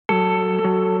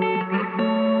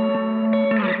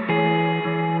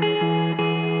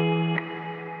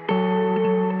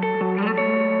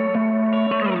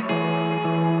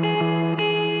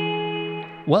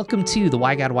Welcome to the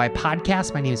Why God Why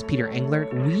podcast. My name is Peter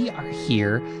Englert. We are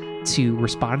here to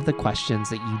respond to the questions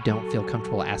that you don't feel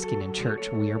comfortable asking in church.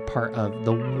 We are part of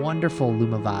the wonderful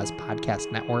Lumavaz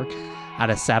podcast network out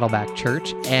of Saddleback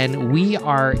Church, and we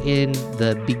are in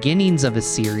the beginnings of a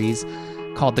series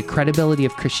called The Credibility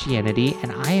of Christianity,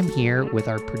 and I am here with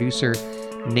our producer,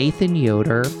 Nathan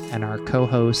Yoder, and our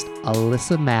co-host,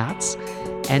 Alyssa Matz,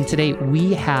 and today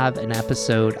we have an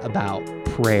episode about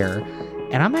prayer.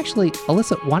 And I'm actually,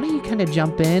 Alyssa, why don't you kind of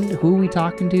jump in? Who are we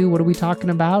talking to? What are we talking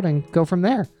about? And go from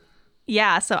there.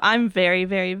 Yeah, so I'm very,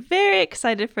 very, very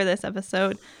excited for this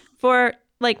episode for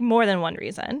more than one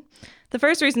reason. The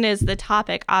first reason is the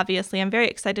topic, obviously. I'm very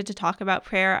excited to talk about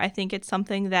prayer. I think it's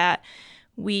something that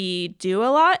we do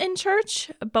a lot in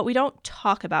church, but we don't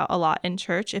talk about a lot in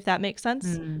church, if that makes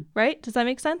sense, right? Does that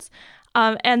make sense?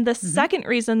 And the second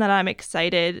reason that I'm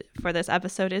excited for this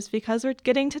episode is because we're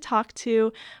getting to talk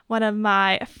to one of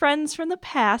my friends from the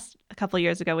past. A couple of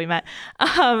years ago we met,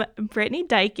 Brittany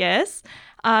Dicus,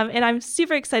 and I'm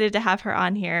super excited to have her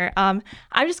on here. I'm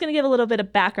just going to give a little bit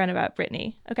of background about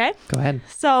Brittany, okay? Go ahead.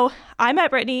 So I met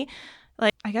Brittany,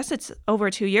 I guess it's over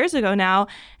 2 years ago now,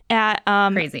 at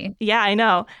crazy. Yeah, I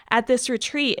know. At this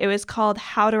retreat, it was called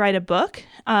How to Write a Book,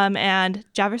 and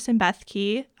Jefferson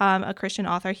Bethke, a Christian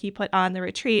author, he put on the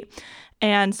retreat.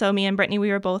 And so me and Brittany,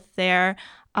 we were both there,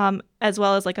 as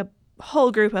well as a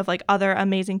whole group of other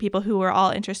amazing people who were all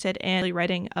interested in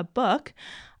writing a book.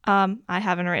 I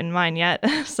haven't written mine yet,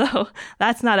 so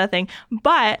that's not a thing.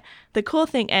 But the cool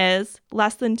thing is,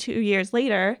 less than 2 years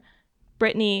later,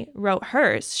 Brittany wrote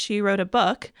hers. She wrote a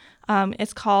book.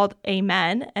 It's called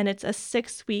Amen, and it's a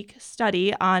 6-week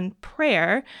study on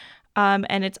prayer.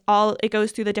 And it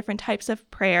goes through the different types of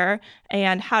prayer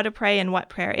and how to pray and what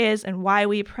prayer is and why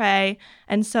we pray.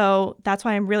 And so that's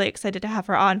why I'm really excited to have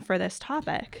her on for this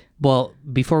topipic. Well,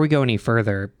 before we go any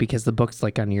further, because the book's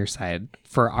on your side,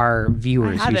 for our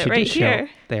viewers, I have it right here.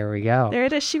 There we go. There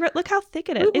it is. She wrote, look how thick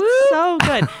it is. It's so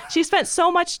good. She spent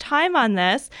so much time on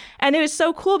this, and it was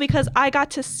so cool because I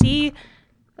got to see,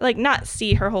 not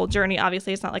see her whole journey.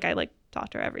 Obviously, it's not like I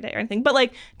talked to her every day or anything,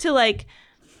 but to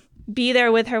be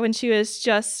there with her when she was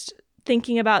just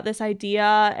thinking about this idea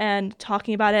and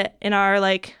talking about it in our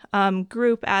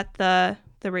group at the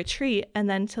retreat, and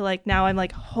then to now I'm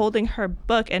holding her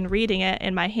book and reading it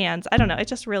in my hands. I don't know, it's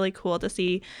just really cool to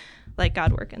see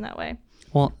God work in that way.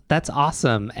 Well, that's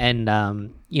awesome. And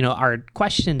our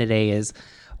question today is,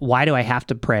 why do I have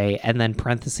to pray? And then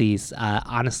parentheses,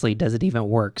 honestly, does it even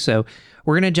work? So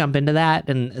we're going to jump into that.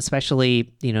 And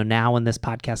especially, now when this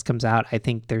podcast comes out, I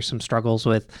think there's some struggles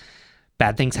with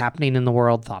bad things happening in the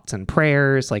world, thoughts and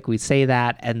prayers, we say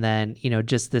that. And then,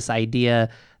 just this idea,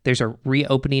 there's a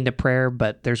reopening to prayer,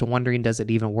 but there's a wondering, does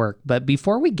it even work? But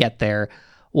before we get there,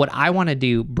 what I want to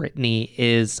do, Brittany,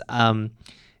 is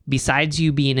besides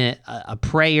you being a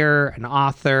prayer, an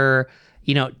author,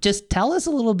 just tell us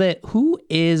a little bit, who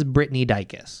is Brittany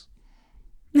Dicus?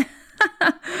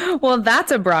 Well,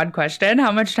 that's a broad question.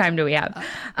 How much time do we have?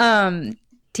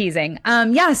 Teasing.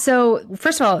 So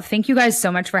first of all, thank you guys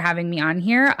so much for having me on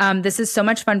here. This is so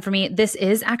much fun for me. This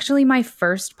is actually my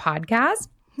first podcast.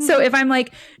 So if I'm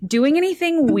doing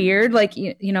anything weird,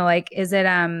 is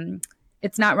it,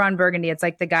 it's not Ron Burgundy. It's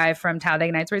the guy from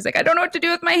Talladega Nights where he's I don't know what to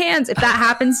do with my hands. If that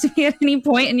happens to me at any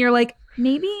point and you're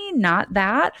maybe not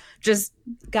that, just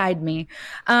guide me.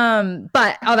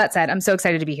 But all that said, I'm so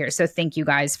excited to be here. So thank you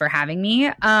guys for having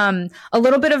me. A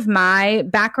little bit of my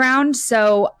background.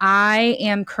 So I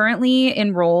am currently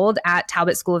enrolled at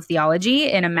Talbot School of Theology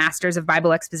in a Master's of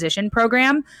Bible Exposition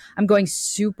program. I'm going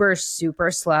super,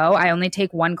 super slow. I only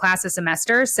take one class a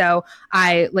semester. So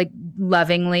I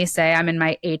lovingly say I'm in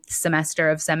my 8th semester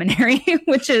of seminary,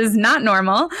 which is not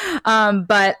normal.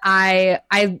 But I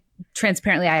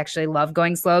transparently, I actually love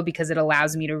going slow because it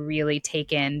allows me to really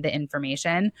take in the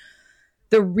information.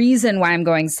 The reason why I'm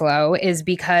going slow is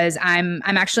because I'm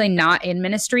actually not in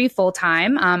ministry full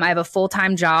time. I have a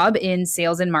full-time job in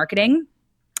sales and marketing.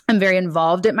 I'm very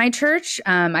involved at my church.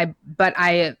 But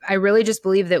I really just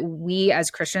believe that we as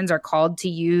Christians are called to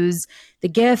use the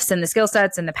gifts and the skill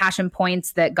sets and the passion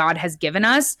points that God has given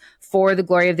us for the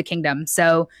glory of the kingdom.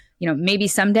 So maybe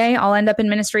someday I'll end up in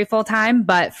ministry full time,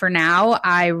 but for now,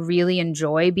 I really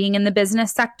enjoy being in the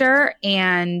business sector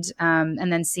and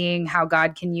then seeing how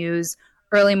God can use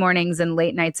early mornings and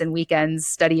late nights and weekends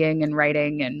studying and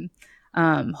writing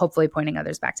and hopefully pointing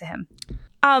others back to Him.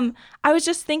 I was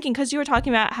just thinking, because you were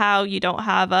talking about how you don't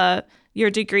have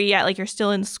your degree yet, you're still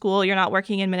in school, you're not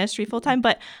working in ministry full time,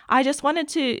 but I just wanted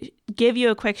to give you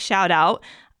a quick shout out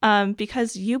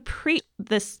because you preached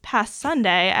this past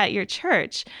Sunday at your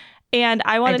church. And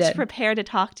I I wanted to did. prepare to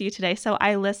talk to you today. So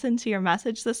I listened to your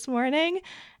message this morning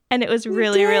and it was You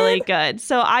really, really did? good.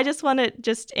 So I just want to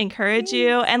just encourage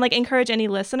you and like encourage any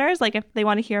listeners, like if they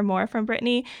want to hear more from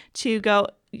Brittany, to go.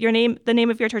 The name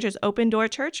of your church is Open Door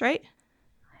Church, right?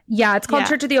 Yeah, it's called Yeah.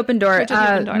 Church of the Open Door. Church of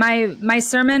the Open Door. My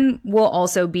sermon will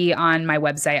also be on my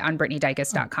website on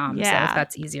brittanyDicus.com. So if Yeah.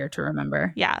 that's easier to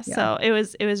remember. Yeah. So it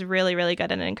was really, really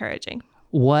good and encouraging.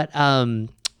 What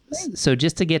so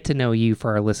just to get to know you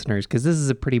for our listeners, because this is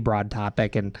a pretty broad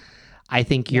topic, and I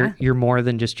think you're more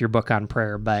than just your book on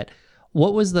prayer, but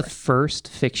what was the first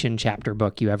fiction chapter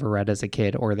book you ever read as a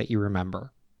kid or that you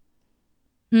remember?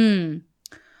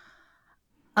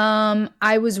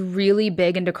 I was really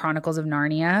big into Chronicles of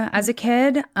Narnia as a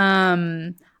kid.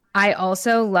 I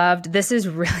also loved, this is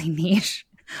really niche,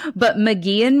 but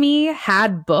McGee and Me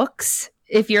had books.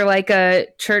 If you're like a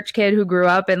church kid who grew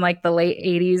up in like the late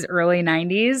 80s, early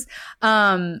 90s,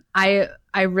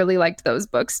 I really liked those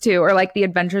books too, or like the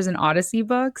Adventures in Odyssey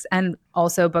books, and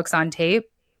also books on tape,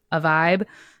 a vibe.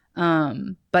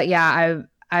 But yeah,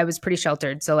 I was pretty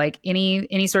sheltered. So like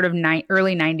any sort of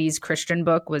early 90s Christian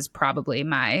book was probably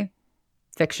my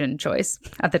fiction choice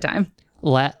at the time.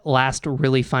 Last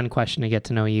really fun question to get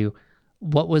to know you.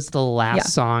 What was the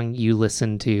last song you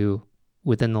listened to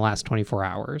within the last 24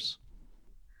 hours?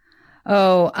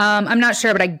 Oh, I'm not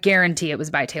sure, but I guarantee it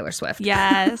was by Taylor Swift.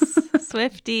 Yes,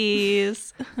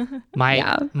 Swifties.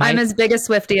 I'm as big a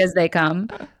Swiftie as they come.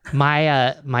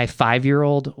 My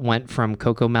 5-year-old went from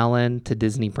Coco Melon to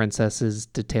Disney princesses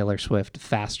to Taylor Swift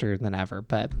faster than ever.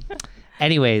 But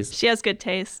anyways, she has good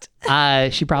taste.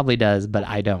 She probably does, but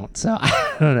I don't. So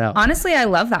I don't know. Honestly, I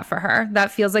love that for her.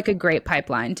 That feels like a great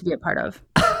pipeline to be a part of.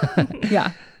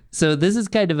 Yeah. So this is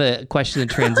kind of a question of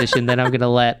transition. Then I'm going to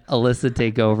let Alyssa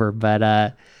take over.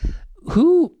 But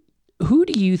who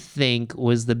do you think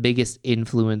was the biggest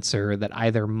influencer that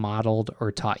either modeled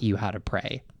or taught you how to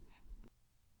pray?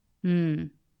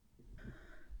 Great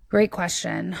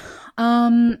question.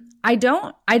 I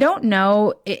don't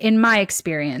know, in my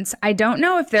experience, I don't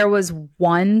know if there was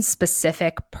one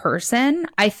specific person.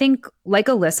 I think, like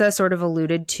Alyssa sort of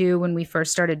alluded to when we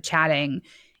first started chatting,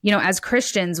 as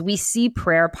Christians, we see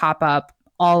prayer pop up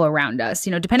all around us.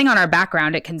 Depending on our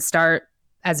background, it can start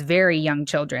as very young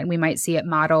children. We might see it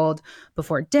modeled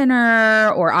before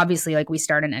dinner, or obviously like we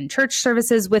start and end church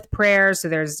services with prayer. So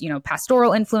there's,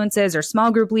 pastoral influences or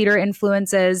small group leader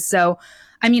influences. So,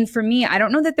 I mean, for me, I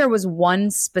don't know that there was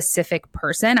one specific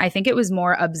person. I think it was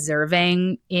more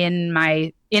observing in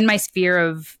my sphere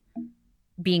of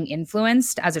being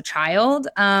influenced as a child,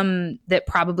 that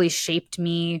probably shaped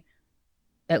me,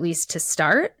 at least to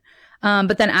start.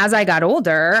 But then as I got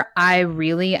older, I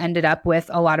really ended up with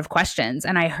a lot of questions.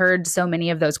 And I heard so many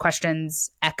of those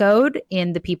questions echoed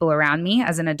in the people around me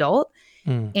as an adult.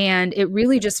 And it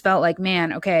really just felt like,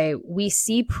 man, okay, we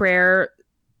see prayer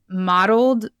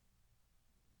modeled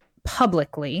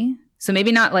publicly. So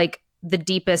maybe not like the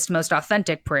deepest, most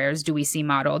authentic prayers do we see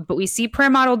modeled, but we see prayer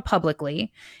modeled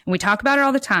publicly. And we talk about it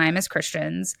all the time as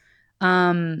Christians.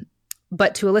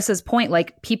 But to Alyssa's point,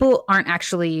 like people aren't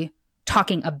actually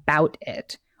talking about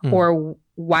it or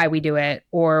why we do it,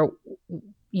 or,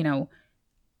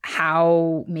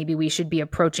 how maybe we should be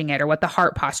approaching it, or what the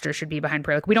heart posture should be behind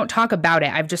prayer. Like we don't talk about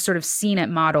it. I've just sort of seen it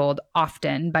modeled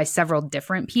often by several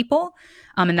different people.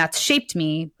 And that's shaped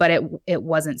me, but it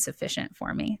wasn't sufficient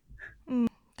for me.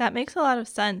 That makes a lot of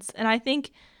sense. And I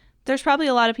think there's probably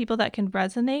a lot of people that can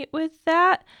resonate with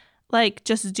that. Like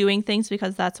just doing things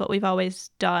because that's what we've always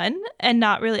done and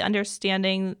not really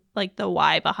understanding like the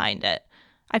why behind it.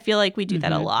 I feel like we do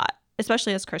that a lot,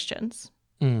 especially as Christians.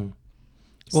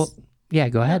 Well, yeah,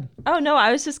 go ahead. Oh, no,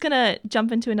 I was just going to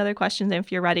jump into another question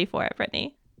if you're ready for it,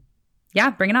 Brittany. Yeah,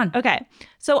 bring it on. Okay.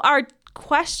 So our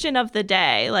question of the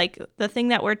day, like the thing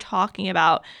that we're talking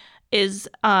about is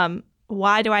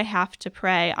why do I have to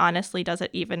pray? Honestly, does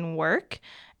it even work?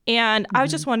 And I was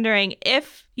just wondering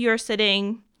if you're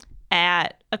sitting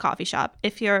at a coffee shop,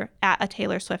 if you're at a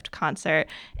Taylor Swift concert,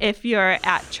 if you're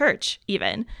at church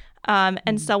even,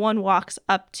 and someone walks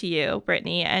up to you,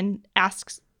 Brittany, and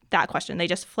asks that question. They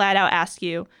just flat out ask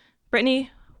you,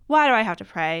 Brittany, why do I have to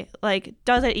pray? Like,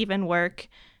 does it even work?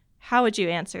 How would you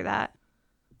answer that?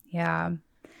 Yeah.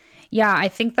 Yeah, I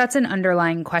think that's an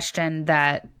underlying question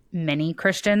that many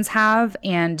Christians have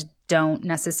and don't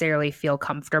necessarily feel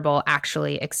comfortable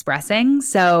actually expressing.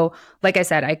 So, like I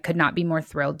said, I could not be more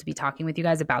thrilled to be talking with you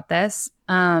guys about this.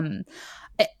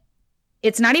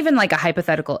 It's not even like a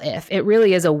hypothetical if. It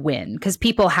really is a win, because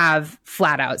people have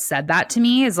flat out said that to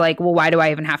me, is like, well, why do I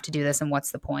even have to do this and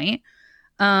what's the point?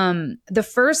 The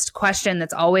first question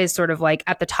that's always sort of like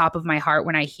at the top of my heart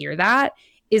when I hear that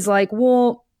is like,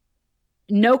 well,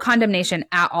 no condemnation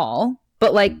at all,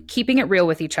 but like keeping it real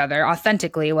with each other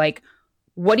authentically. Like,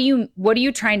 what are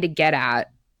you trying to get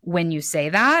at when you say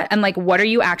that? And like, what are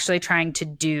you actually trying to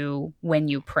do when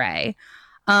you pray?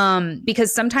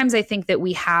 Because sometimes I think that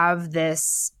we have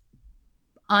this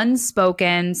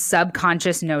unspoken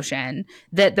subconscious notion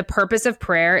that the purpose of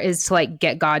prayer is to like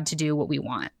get God to do what we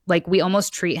want. Like we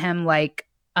almost treat him like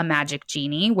a magic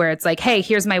genie where it's like, hey,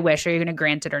 here's my wish. Are you going to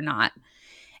grant it or not?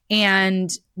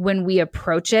 And when we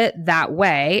approach it that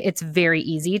way, it's very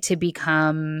easy to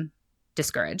become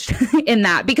discouraged in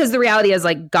that, because the reality is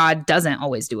like God doesn't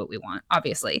always do what we want,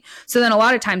 obviously. So then a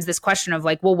lot of times this question of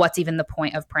like, well, what's even the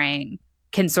point of praying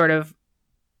can sort of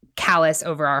callous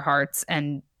over our hearts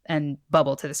and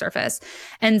bubble to the surface.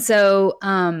 And so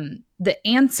the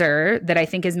answer that I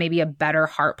think is maybe a better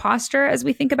heart posture as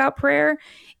we think about prayer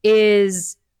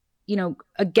is, you know,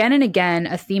 again and again,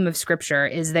 a theme of scripture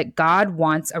is that God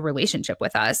wants a relationship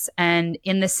with us. And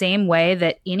in the same way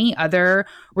that any other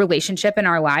relationship in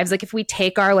our lives, like if we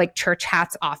take our like church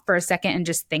hats off for a second and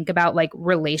just think about like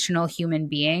relational human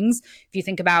beings, if you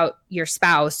think about your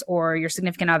spouse or your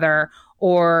significant other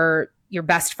or your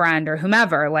best friend or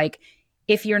whomever, like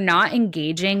if you're not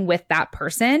engaging with that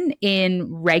person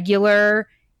in regular,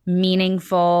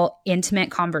 meaningful,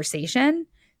 intimate conversation,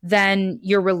 then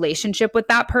your relationship with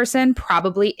that person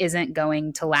probably isn't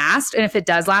going to last. And if it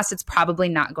does last, it's probably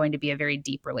not going to be a very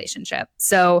deep relationship.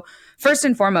 So first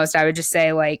and foremost, I would just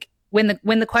say like when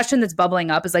the question that's bubbling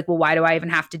up is like, well, why do I even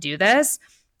have to do this?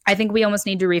 I think we almost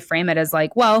need to reframe it as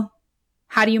like, well,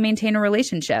 how do you maintain a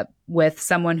relationship with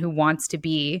someone who wants to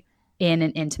be in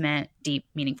an intimate, deep,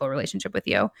 meaningful relationship with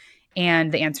you?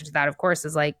 And the answer to that, of course,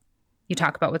 is like you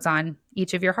talk about what's on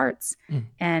each of your hearts.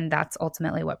 And that's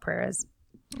ultimately what prayer is.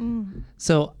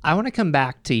 So I want to come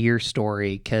back to your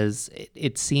story because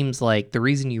it seems like the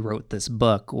reason you wrote this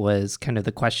book was kind of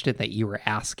the question that you were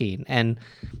asking. And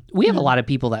we have a lot of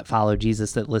people that follow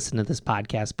Jesus that listen to this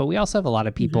podcast, but we also have a lot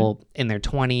of people in their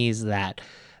 20s that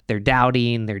they're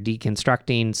doubting, they're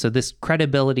deconstructing. So this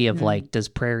credibility of like, does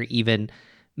prayer even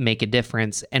make a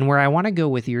difference? And where I want to go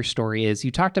with your story is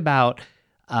you talked about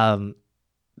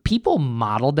people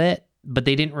modeled it, but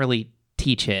they didn't really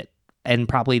teach it. And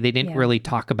probably they didn't really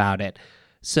talk about it.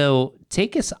 So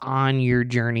take us on your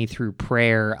journey through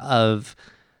prayer of,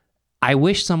 I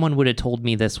wish someone would have told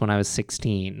me this when I was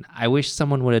 16. I wish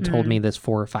someone would have told me this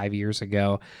 4 or 5 years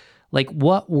ago. Like,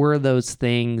 what were those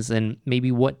things? And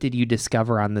maybe what did you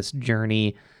discover on this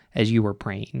journey as you were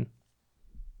praying?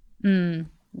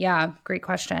 Yeah, great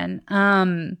question.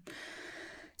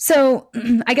 So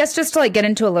I guess just to like get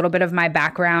into a little bit of my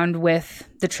background with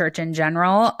the church in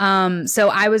general. So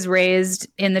I was raised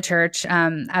in the church,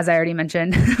 as I already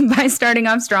mentioned, by starting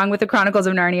off strong with the Chronicles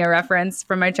of Narnia reference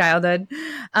from my childhood.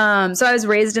 So I was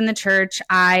raised in the church.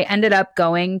 I ended up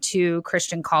going to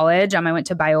Christian college. I went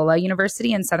to Biola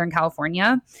University in Southern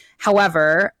California.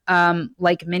 However,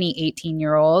 like many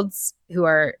 18-year-olds who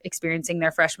are experiencing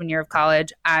their freshman year of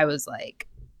college, I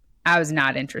was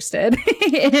not interested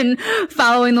in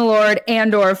following the Lord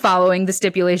and or following the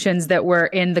stipulations that were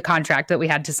in the contract that we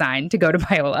had to sign to go to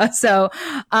Biola. So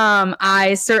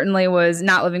I certainly was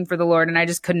not living for the Lord, and I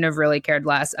just couldn't have really cared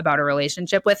less about a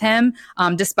relationship with him,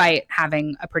 despite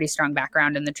having a pretty strong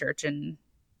background in the church and,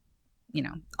 you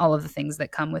know, all of the things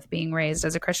that come with being raised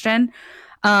as a Christian.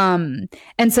 And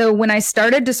so when I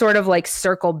started to sort of like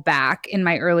circle back in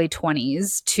my early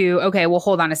 20s to, okay, well,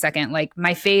 hold on a second, like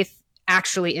my faith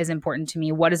actually is important to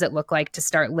me. What does it look like to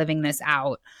start living this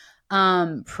out?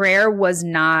 Prayer was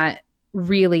not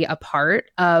really a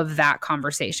part of that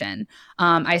conversation.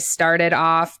 I started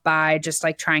off by just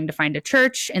like trying to find a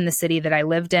church in the city that I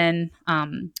lived in,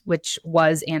 which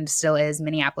was and still is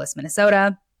Minneapolis,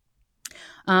 Minnesota.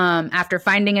 After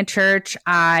finding a church,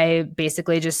 I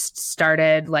basically just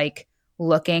started like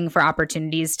looking for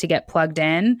opportunities to get plugged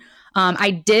in.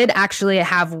 I did actually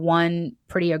have one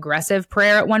pretty aggressive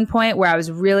prayer at one point where I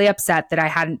was really upset that I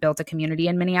hadn't built a community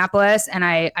in Minneapolis. And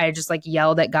I just like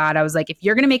yelled at God. I was like, if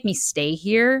you're going to make me stay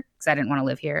here, because I didn't want to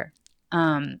live here.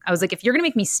 I was like, if you're going to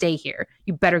make me stay here,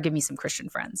 you better give me some Christian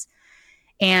friends.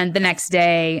 And the next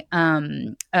day,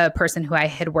 a person who I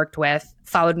had worked with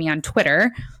followed me on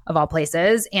Twitter, of all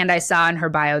places. And I saw in her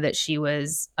bio that she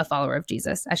was a follower of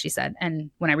Jesus, as she said.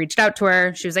 And when I reached out to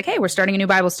her, she was like, hey, we're starting a new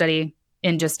Bible study.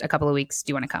 in just a couple of weeks.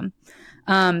 Do you want to come?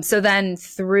 So then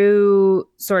through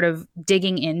sort of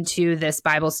digging into this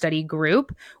Bible study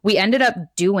group, we ended up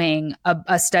doing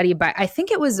a study by, I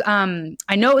think it was,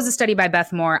 I know it was a study by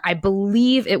Beth Moore. I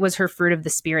believe it was her Fruit of the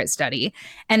Spirit study.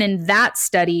 And in that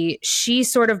study, she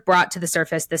sort of brought to the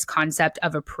surface this concept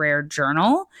of a prayer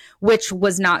journal, which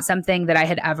was not something that I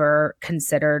had ever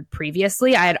considered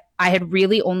previously. I had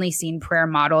really only seen prayer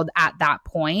modeled at that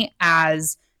point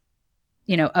as,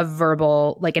 you know, a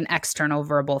verbal, like an external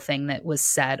verbal thing that was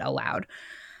said aloud.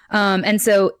 And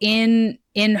so in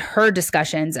her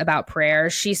discussions about prayer,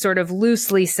 she sort of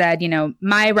loosely said, you know,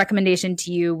 my recommendation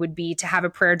to you would be to have a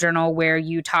prayer journal where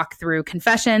you talk through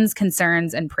confessions,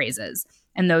 concerns, and praises.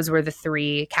 And those were the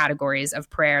 3 categories of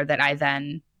prayer that I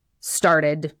then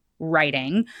started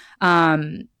writing,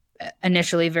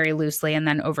 initially very loosely. And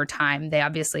then over time, they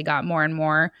obviously got more and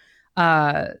more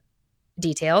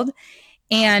detailed.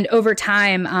 And over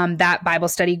time, that Bible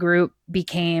study group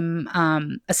became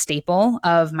a staple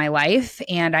of my life,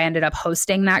 and I ended up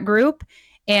hosting that group.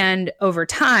 And over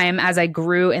time, as I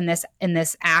grew in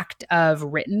this act of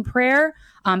written prayer,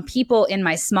 people in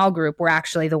my small group were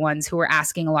actually the ones who were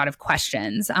asking a lot of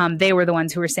questions. They were the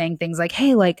ones who were saying things like,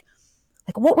 "Hey, like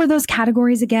what were those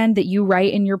categories again that you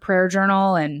write in your prayer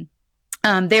journal?" And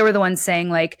they were the ones saying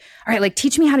like, all right, like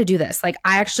teach me how to do this. Like,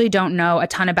 I actually don't know a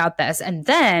ton about this. And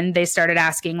then they started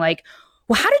asking like,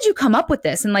 well, how did you come up with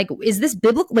this? And like, is this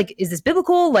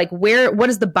biblical? Like, what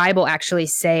does the Bible actually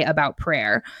say about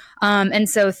prayer? And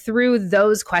so through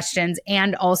those questions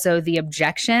and also the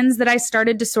objections that I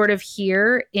started to sort of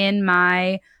hear in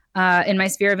my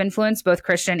sphere of influence, both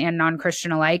Christian and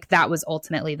non-Christian alike, that was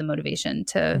ultimately the motivation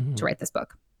to write this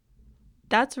book.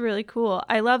 That's really cool.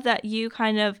 I love that you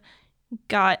kind of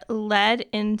got led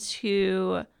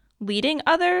into leading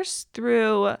others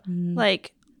through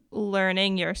like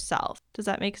learning yourself. Does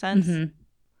that make sense?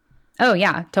 Oh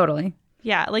yeah, totally.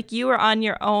 Yeah, like you were on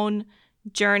your own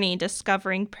journey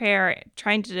discovering prayer,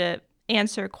 trying to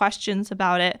answer questions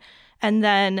about it. And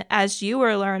then as you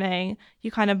were learning,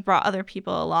 you kind of brought other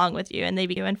people along with you, and they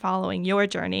began following your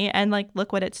journey, and like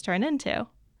look what it's turned into.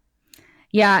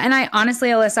 Yeah. And I honestly,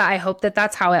 Alyssa, I hope that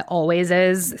that's how it always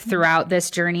is throughout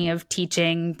this journey of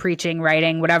teaching, preaching,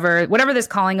 writing, whatever this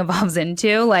calling evolves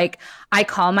into. Like, I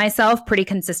call myself pretty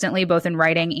consistently, both in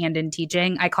writing and in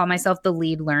teaching, I call myself the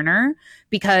lead learner,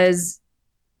 because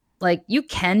like you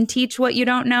can teach what you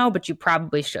don't know, but you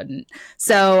probably shouldn't.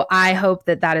 So I hope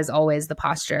that that is always the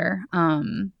posture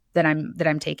that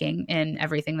I'm taking in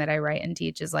everything that I write and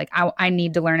teach, is like, I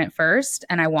need to learn it first,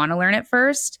 and I want to learn it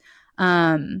first.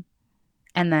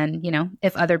 And then, you know,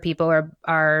 if other people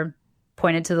are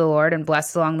pointed to the Lord and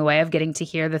blessed along the way of getting to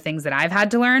hear the things that I've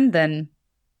had to learn, then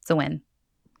it's a win.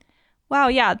 Wow.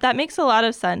 Yeah, that makes a lot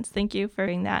of sense. Thank you for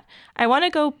doing that. I want to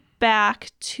go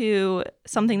back to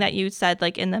something that you said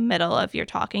like in the middle of your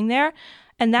talking there.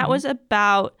 And that was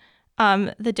about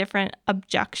the different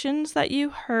objections that you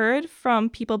heard from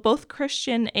people, both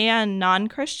Christian and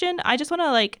non-Christian. I just want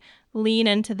to like lean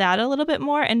into that a little bit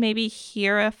more and maybe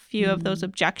hear a few of those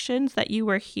objections that you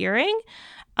were hearing.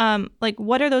 Like,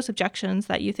 what are those objections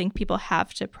that you think people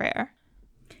have to prayer?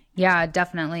 Yeah,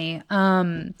 definitely.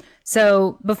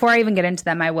 So before I even get into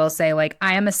them, I will say, like,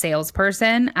 I am a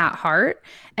salesperson at heart.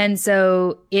 And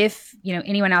so if, you know,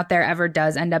 anyone out there ever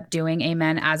does end up doing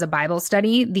Amen as a Bible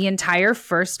study, the entire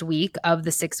first week of the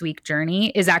 6-week journey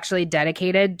is actually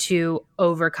dedicated to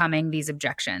overcoming these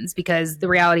objections. Because the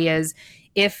reality is,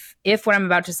 if what I'm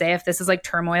about to say, if this is like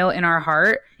turmoil in our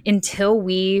heart, until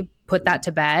we put that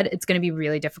to bed, it's going to be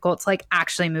really difficult to like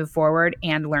actually move forward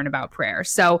and learn about prayer.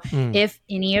 So if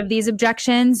any of these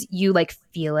objections, you like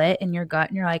feel it in your gut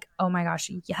and you're like, oh my gosh,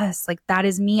 yes, like that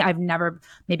is me.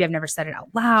 Maybe I've never said it out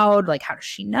loud. Like, how does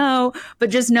she know? But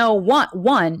just know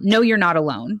one, know you're not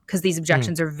alone, because these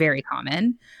objections are very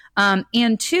common.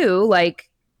 And 2, like,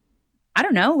 I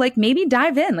don't know, like maybe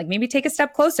dive in, like maybe take a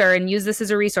step closer and use this as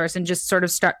a resource and just sort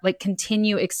of start like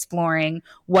continue exploring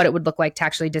what it would look like to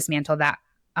actually dismantle that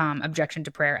objection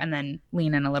to prayer, and then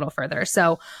lean in a little further.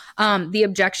 So the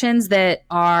objections that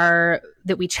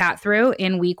we chat through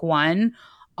in week 1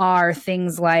 are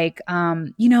things like,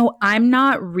 you know, I'm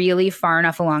not really far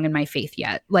enough along in my faith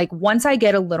yet. Like, once I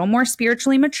get a little more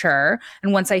spiritually mature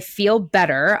and once I feel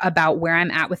better about where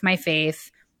I'm at with my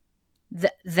faith,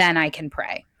 then I can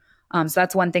pray. So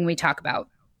that's one thing we talk about.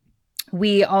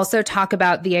 We also talk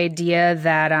about the idea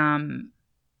that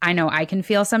I know I can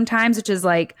feel sometimes, which is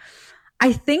like,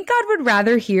 I think God would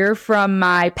rather hear from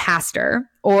my pastor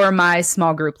or my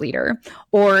small group leader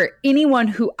or anyone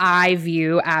who I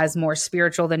view as more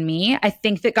spiritual than me. I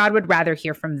think that God would rather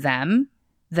hear from them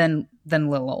than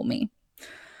little old me.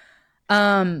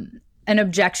 An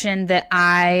objection that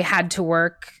I had to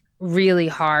work really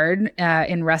hard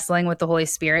in wrestling with the Holy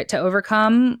Spirit to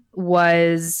overcome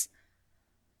was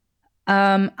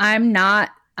I'm not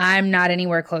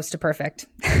anywhere close to perfect.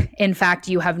 In fact,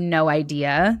 you have no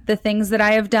idea the things that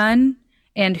I have done,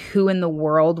 and who in the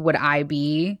world would I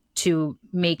be to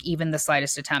make even the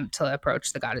slightest attempt to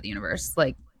approach the God of the universe?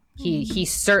 Like he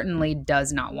certainly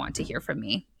does not want to hear from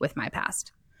me with my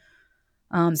past.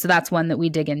 So that's one that we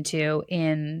dig into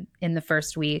in the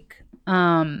first week.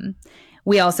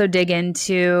 We also dig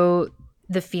into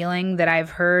the feeling that I've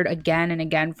heard again and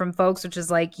again from folks, which is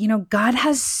like, God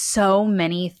has so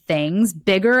many things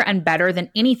bigger and better than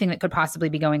anything that could possibly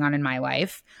be going on in my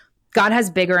life. God has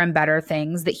bigger and better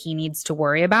things that he needs to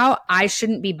worry about. I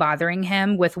shouldn't be bothering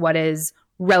him with what is,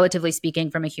 relatively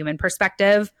speaking, from a human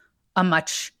perspective, a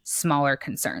much smaller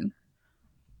concern.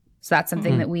 So that's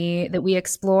something that we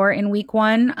explore in week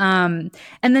 1. And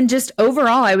then just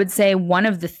overall, I would say one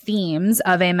of the themes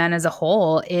of Amen as a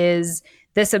whole is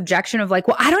this objection of like,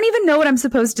 well, I don't even know what I'm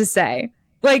supposed to say.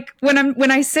 Like when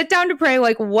I sit down to pray,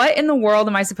 like what in the world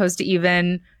am I supposed to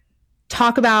even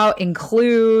talk about,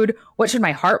 include? What should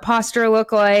my heart posture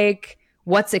look like?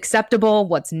 What's acceptable?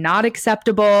 What's not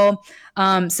acceptable?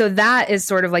 So that is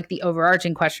sort of like the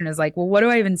overarching question is like, well, what do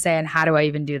I even say and how do I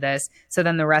even do this? So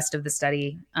then the rest of the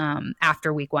study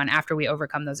after week 1, after we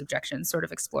overcome those objections, sort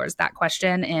of explores that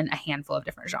question in a handful of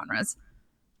different genres.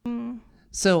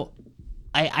 So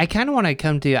I kind of want to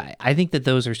come to, I think that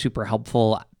those are super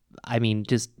helpful. I mean,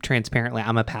 just transparently,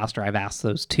 I'm a pastor. I've asked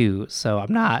those too. So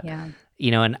I'm not,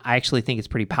 and I actually think it's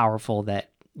pretty powerful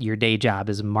that your day job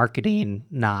is marketing,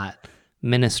 not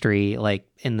ministry, like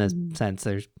in the sense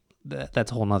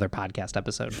that's a whole nother podcast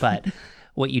episode, but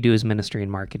what you do is ministry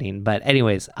and marketing. But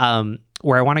anyways,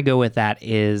 where I want to go with that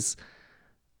is,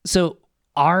 so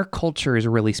our culture is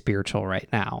really spiritual right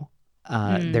now.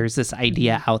 There's this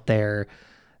idea out there.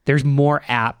 There's more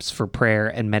apps for prayer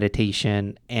and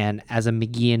meditation. And as a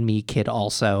McGee and Me kid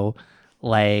also,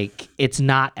 like it's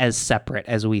not as separate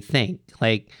as we think.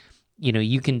 Like,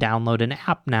 you can download an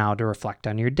app now to reflect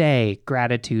on your day,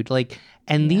 gratitude,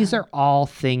 and these are all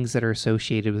things that are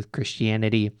associated with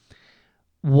Christianity.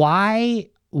 Why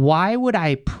would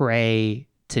I pray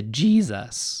to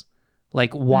Jesus?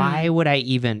 Like, why would I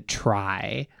even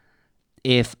try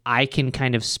if I can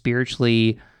kind of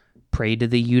spiritually pray to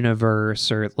the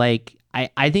universe? Or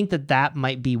I think that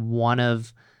might be one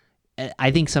of,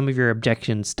 I think some of your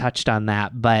objections touched on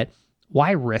that, but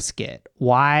why risk it?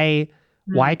 Why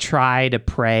try to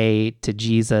pray to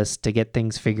Jesus to get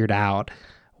things figured out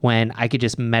when I could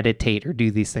just meditate or do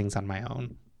these things on my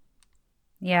own?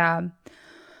 Yeah.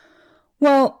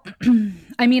 Well,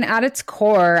 I mean, at its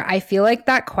core, I feel like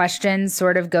that question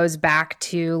sort of goes back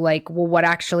to like, well, what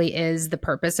actually is the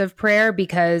purpose of prayer?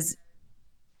 Because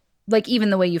like even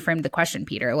the way you framed the question,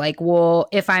 Peter, like, well,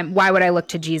 why would I look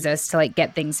to Jesus to like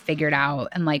get things figured out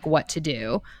and like what to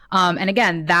do? And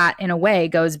again, that in a way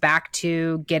goes back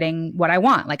to getting what I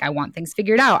want. Like I want things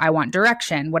figured out. I want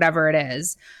direction, whatever it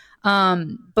is.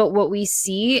 But what we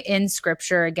see in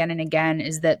scripture again and again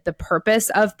is that the purpose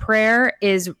of prayer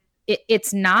is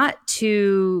it's not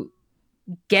to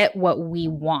get what we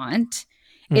want.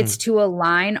 It's to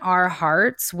align our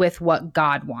hearts with what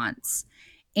God wants.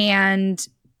 And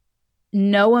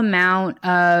no amount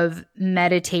of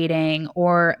meditating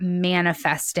or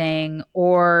manifesting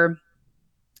or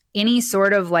any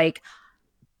sort of like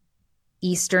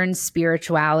Eastern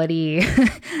spirituality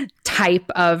type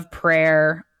of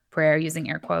prayer using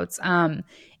air quotes,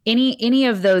 any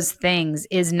of those things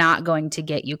is not going to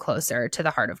get you closer to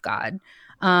the heart of God.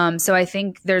 So I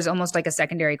think there's almost like a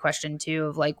secondary question too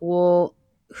of like, well,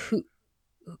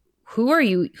 who are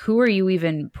you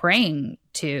even praying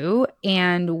to,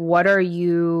 and what are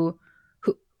you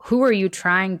who are you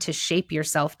trying to shape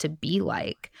yourself to be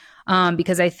like?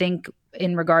 Because I think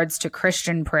in regards to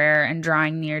Christian prayer and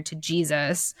drawing near to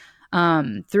Jesus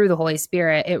through the Holy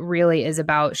Spirit, it really is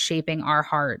about shaping our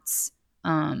hearts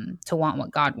to want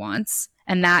what God wants.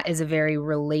 And that is a very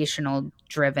relational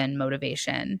driven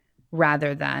motivation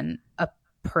rather than a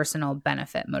personal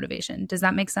benefit motivation. Does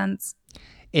that make sense?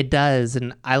 It does.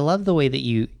 And I love the way that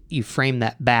you frame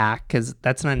that back, because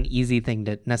that's not an easy thing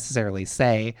to necessarily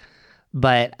say.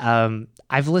 But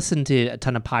I've listened to a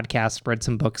ton of podcasts, read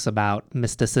some books about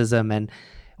mysticism. And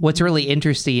what's really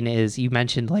interesting is you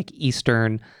mentioned like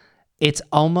Eastern. It's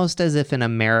almost as if in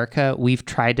America, we've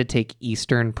tried to take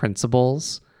Eastern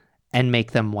principles and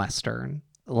make them Western.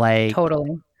 Like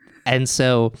Totally. And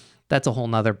so that's a whole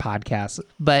nother podcast.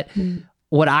 But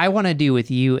what I want to do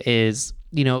with you is,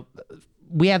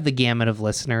 we have the gamut of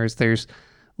listeners. There's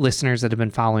listeners that have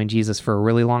been following Jesus for a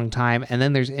really long time. And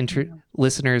then there's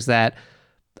listeners that,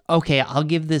 okay, I'll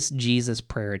give this Jesus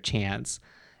prayer a chance.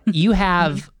 You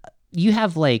have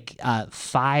like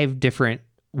 5 different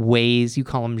ways. You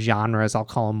call them genres. I'll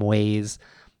call them ways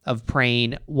of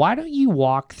praying. Why don't you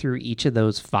walk through each of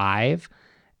those 5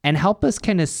 and help us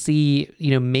kind of see,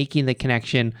 making the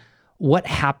connection, what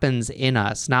happens in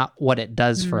us, not what it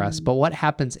does for us, but what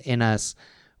happens in us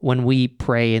when we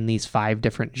pray in these 5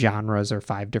 different genres or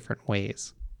 5 different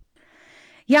ways.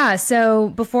 Yeah. So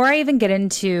before I even get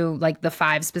into like the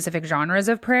 5 specific genres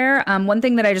of prayer, one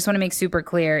thing that I just want to make super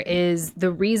clear is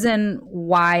the reason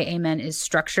why Amen is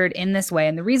structured in this way,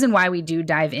 and the reason why we do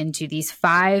dive into these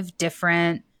 5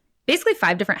 different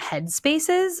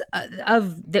headspaces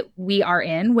of that we are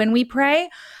in when we pray,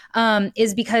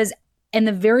 is because in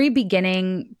the very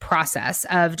beginning process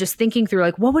of just thinking through,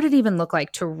 like, what would it even look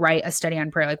like to write a study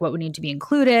on prayer? Like, what would need to be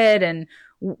included and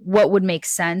what would make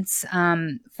sense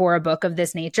for a book of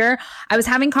this nature? I was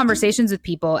having conversations with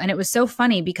people, and it was so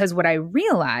funny because what I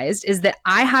realized is that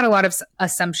I had a lot of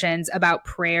assumptions about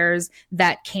prayers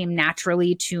that came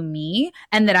naturally to me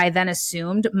and that I then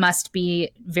assumed must be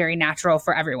very natural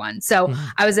for everyone. So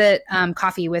I was at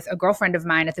coffee with a girlfriend of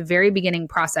mine at the very beginning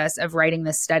process of writing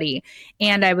this study.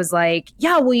 And I was like,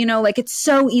 yeah, well, like, it's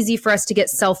so easy for us to get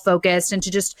self-focused and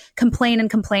to just complain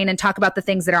and talk about the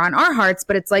things that are on our hearts.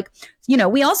 But it's like,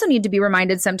 we also need to be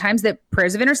reminded sometimes that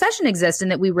prayers of intercession exist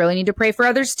and that we really need to pray for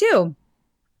others too.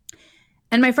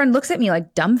 And my friend looks at me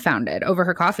like dumbfounded over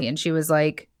her coffee. And she was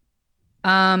like,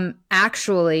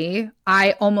 actually,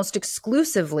 I almost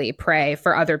exclusively pray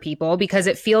for other people because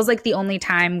it feels like the only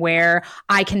time where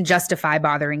I can justify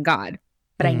bothering God,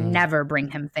 but I never bring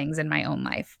him things in my own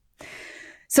life.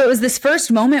 So it was this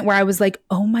first moment where I was like,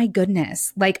 oh my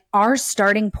goodness, like our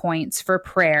starting points for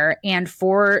prayer and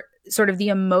for sort of the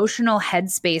emotional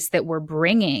headspace that we're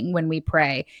bringing when we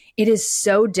pray, it is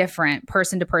so different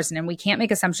person to person. And we can't make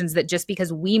assumptions that just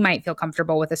because we might feel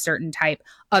comfortable with a certain type,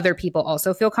 other people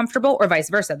also feel comfortable, or vice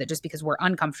versa, that just because we're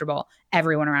uncomfortable,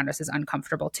 everyone around us is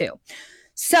uncomfortable too.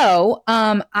 So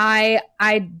I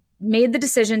made the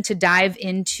decision to dive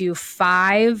into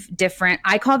 5 different,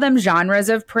 I call them genres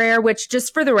of prayer, which,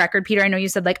 just for the record, Peter, I know you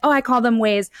said like, oh, I call them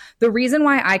ways. The reason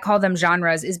why I call them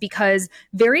genres is because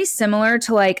very similar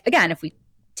to, like, again, if we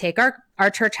take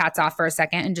our church hats off for a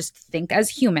second and just think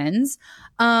as humans,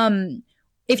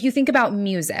 if you think about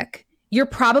music, you're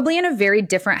probably in a very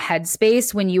different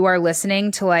headspace when you are listening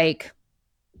to like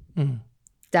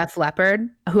Def Leppard,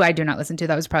 who I do not listen to.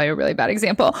 That was probably a really bad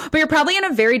example. But you're probably in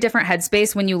a very different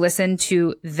headspace when you listen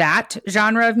to that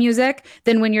genre of music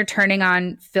than when you're turning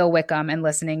on Phil Wickham and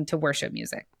listening to worship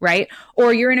music, right?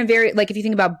 Or you're in a very, like, if you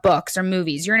think about books or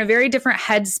movies, you're in a very different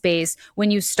headspace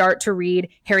when you start to read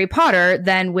Harry Potter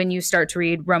than when you start to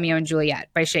read Romeo and Juliet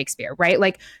by Shakespeare, right?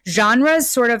 Like, genres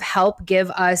sort of help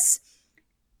give us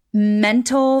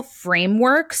mental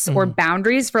frameworks or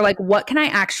boundaries for like, what can I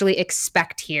actually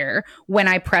expect here when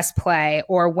I press play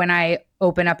or when I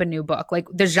open up a new book? Like,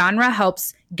 the genre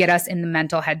helps get us in the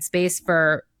mental headspace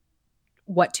for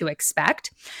what to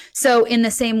expect. So in the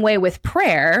same way with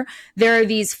prayer, there are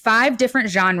these 5 different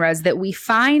genres that we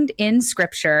find in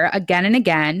scripture again and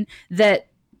again, that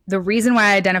the reason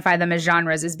why I identify them as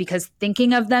genres is because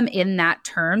thinking of them in that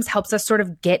terms helps us sort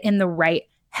of get in the right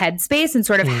headspace and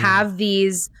sort of have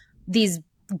these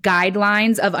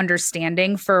guidelines of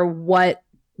understanding for what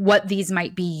these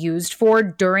might be used for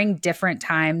during different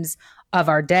times of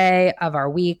our day, of our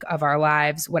week, of our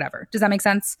lives, whatever. Does that make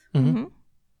sense? Mm-hmm.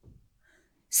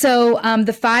 So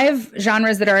the 5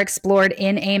 genres that are explored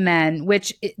in Amen,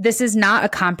 which this is not a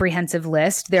comprehensive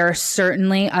list. There are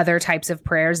certainly other types of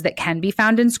prayers that can be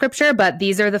found in scripture, but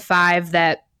these are the 5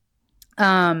 that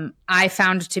I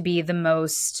found to be the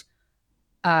most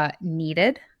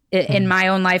needed in my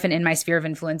own life and in my sphere of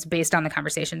influence based on the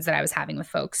conversations that I was having with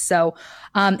folks. So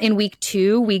in week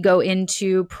 2, we go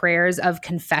into prayers of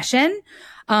confession,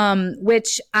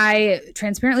 which I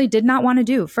transparently did not want to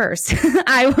do first.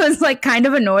 I was like kind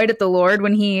of annoyed at the Lord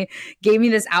when he gave me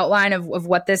this outline of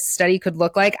what this study could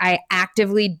look like. I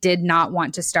actively did not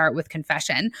want to start with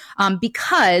confession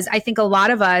because I think a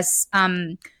lot of us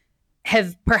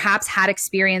have perhaps had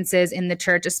experiences in the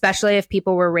church, especially if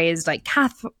people were raised like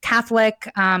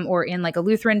Catholic or in like a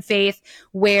Lutheran faith,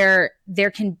 where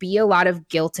there can be a lot of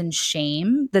guilt and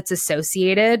shame that's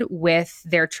associated with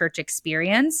their church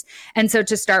experience. And so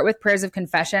to start with prayers of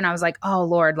confession, I was like, oh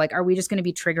Lord, like, are we just going to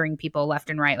be triggering people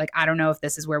left and right? Like, I don't know if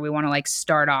this is where we want to like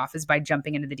start off, is by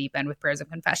jumping into the deep end with prayers of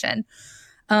confession.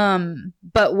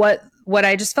 But what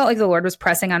I just felt like the Lord was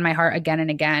pressing on my heart again and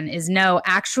again is no,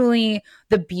 actually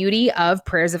the beauty of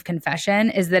prayers of confession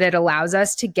is that it allows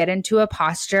us to get into a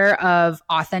posture of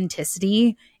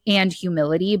authenticity and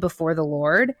humility before the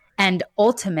Lord. And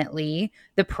ultimately,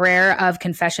 the prayer of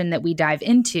confession that we dive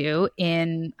into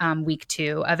in week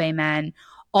 2 of Amen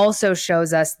also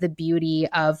shows us the beauty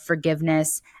of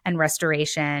forgiveness and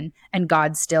restoration, and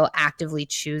God still actively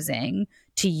choosing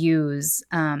to use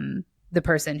the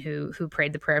person who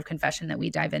prayed the prayer of confession that we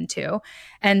dive into.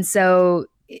 And so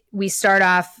we start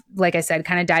off, like I said,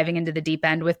 kind of diving into the deep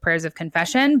end with prayers of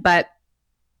confession. But,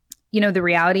 the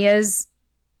reality is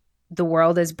the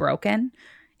world is broken.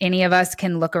 Any of us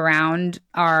can look around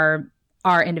our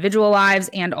individual lives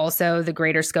and also the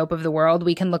greater scope of the world.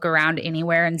 We can look around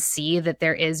anywhere and see that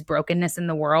there is brokenness in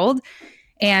the world.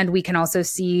 And we can also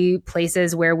see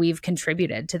places where we've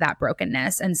contributed to that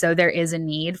brokenness. And so there is a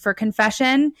need for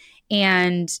confession.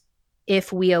 And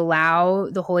if we allow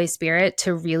the Holy Spirit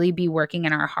to really be working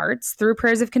in our hearts through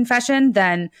prayers of confession,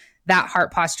 then that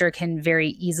heart posture can very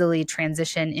easily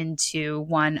transition into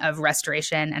one of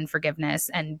restoration and forgiveness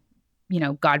and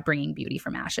God bringing beauty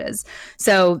from ashes.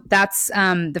 So that's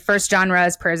the first genre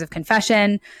is prayers of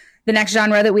confession. The next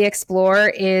genre that we explore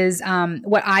is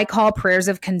what I call prayers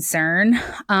of concern.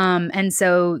 And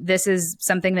so this is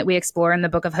something that we explore in the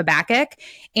book of Habakkuk.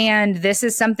 And this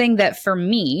is something that for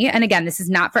me, and again, this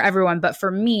is not for everyone, but for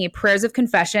me, prayers of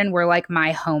confession were like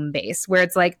my home base, where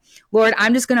it's like, Lord,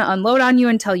 I'm just going to unload on you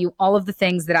and tell you all of the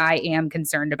things that I am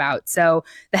concerned about. So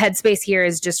the headspace here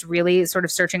is just really sort of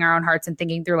searching our own hearts and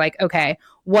thinking through like, okay,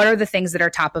 what are the things that are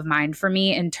top of mind for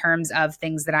me in terms of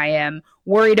things that I am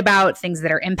worried about, things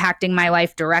that are impacting my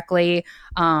life directly?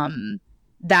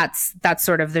 That's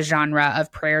sort of the genre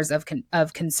of prayers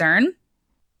of concern.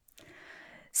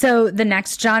 So the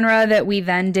next genre that we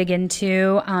then dig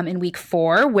into in week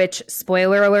 4, which,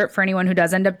 spoiler alert for anyone who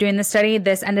does end up doing the study,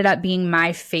 this ended up being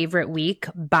my favorite week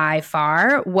by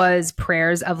far, was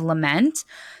prayers of lament.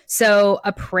 So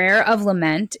a prayer of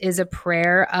lament is a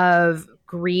prayer of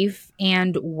grief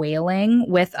and wailing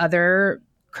with other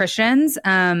Christians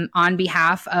on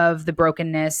behalf of the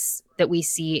brokenness that we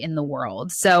see in the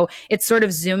world. So it's sort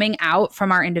of zooming out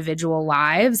from our individual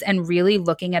lives and really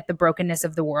looking at the brokenness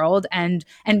of the world and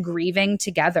grieving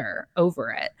together over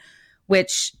it,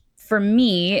 which for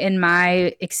me, in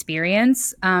my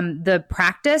experience, the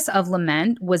practice of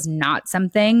lament was not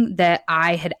something that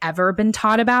I had ever been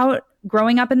taught about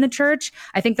growing up in the church.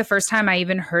 I think the first time I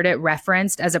even heard it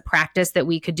referenced as a practice that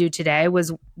we could do today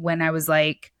was when I was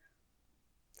like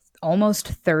almost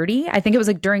 30. I think it was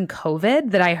like during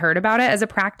COVID that I heard about it as a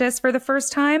practice for the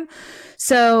first time.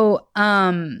 So,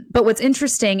 but what's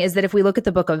interesting is that if we look at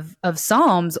the book of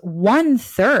Psalms,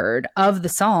 1/3 of the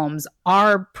Psalms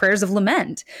are prayers of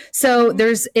lament. So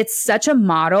it's such a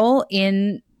model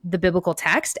in the biblical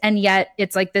text, and yet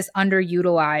it's like this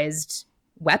underutilized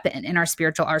weapon in our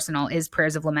spiritual arsenal is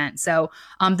prayers of lament. So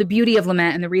the beauty of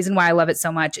lament and the reason why I love it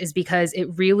so much is because it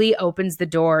really opens the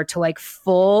door to like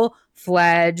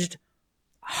full-fledged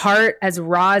heart, as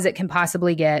raw as it can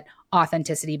possibly get,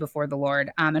 authenticity before the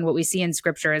Lord. And what we see in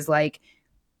scripture is like,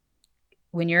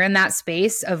 when you're in that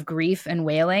space of grief and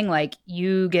wailing, like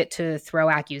you get to throw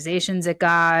accusations at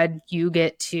God. You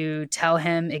get to tell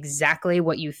him exactly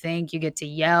what you think. You get to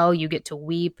yell. You get to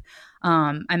weep.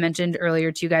 I mentioned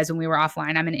earlier to you guys when we were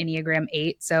offline, I'm an Enneagram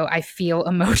 8, so I feel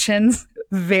emotions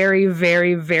very,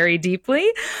 very, very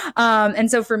deeply.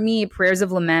 And so for me, prayers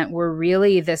of lament were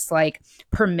really this like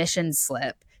permission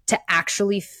slip to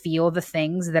actually feel the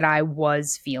things that I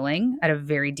was feeling at a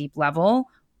very deep level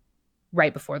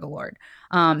right before the Lord.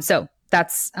 So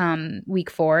that's week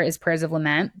 4 is prayers of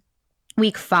lament.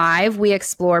 Week 5, we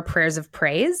explore prayers of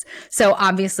praise. So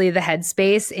obviously the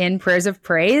headspace in prayers of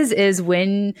praise is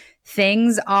when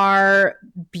things are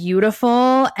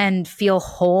beautiful and feel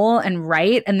whole and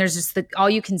right. And there's just all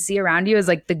you can see around you is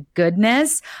like the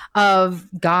goodness of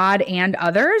God and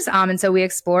others. And so we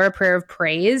explore a prayer of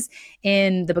praise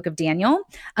in the book of Daniel.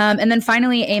 And then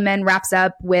finally, Amen wraps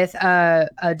up with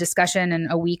a discussion and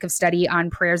a week of study on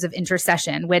prayers of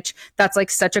intercession, which that's like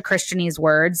such a Christianese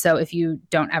word. So if you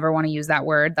don't ever want to use that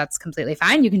word, that's completely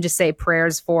fine. You can just say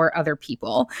prayers for other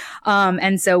people.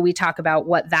 And so we talk about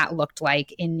what that looked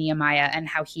like in Nehemiah and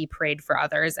how he prayed for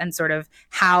others, and sort of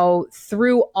how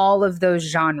through all of those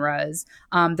genres,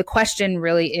 the question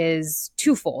really is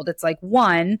twofold. It's like,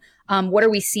 one, what are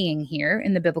we seeing here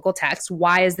in the biblical text?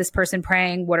 Why is this person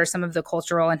praying? What are some of the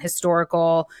cultural and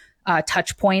historical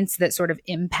touch points that sort of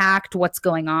impact what's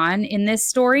going on in this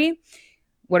story?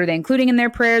 What are they including in their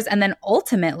prayers? And then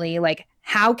ultimately, like,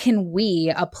 how can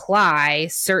we apply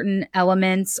certain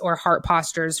elements or heart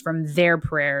postures from their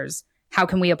prayers? How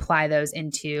can we apply those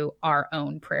into our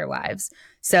own prayer lives?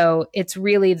 So it's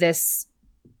really this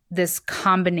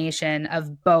combination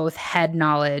of both head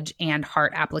knowledge and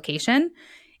heart application.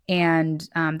 And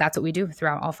that's what we do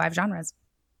throughout all 5 genres.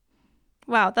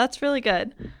 Wow, that's really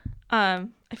good. I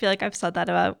feel like I've said that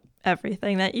about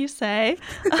everything that you say.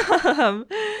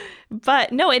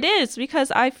 But no, it is,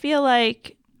 because I feel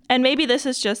like, and maybe this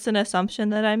is just an assumption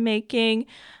that I'm making,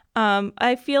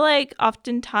 I feel like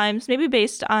oftentimes, maybe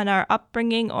based on our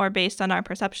upbringing or based on our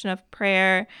perception of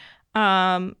prayer,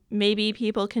 maybe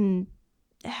people can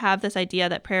have this idea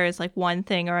that prayer is like one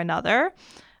thing or another.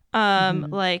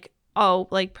 Like, oh,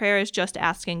 like prayer is just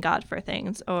asking God for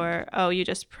things, or, oh, you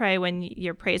just pray when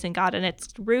you're praising God and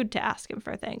it's rude to ask him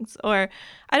for things, or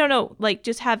I don't know, like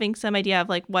just having some idea of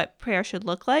like what prayer should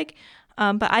look like.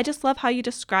 But I just love how you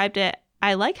described it.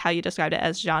 I like how you described it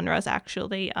as genres,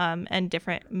 actually, and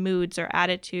different moods or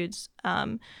attitudes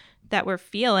that we're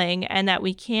feeling, and that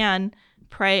we can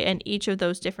pray in each of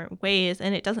those different ways.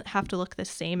 And it doesn't have to look the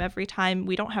same every time.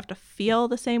 We don't have to feel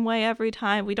the same way every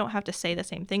time. We don't have to say the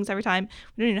same things every time.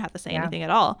 We don't even have to say anything at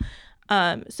all.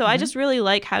 So I just really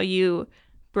like how you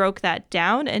broke that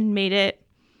down and made it,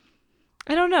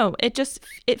 I don't know,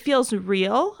 it feels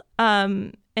real.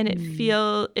 And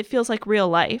it feels like real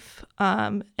life.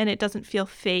 And it doesn't feel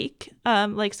fake.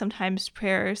 Like sometimes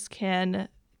prayers can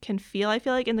feel, I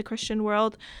feel like in the Christian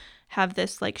world, have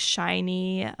this like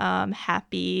shiny,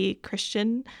 happy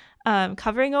Christian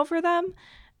covering over them.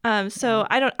 So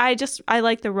I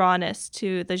like the rawness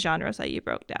to the genres that you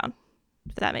broke down,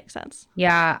 if that makes sense.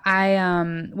 Yeah,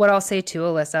 what I'll say too,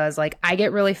 Alyssa, is like I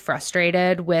get really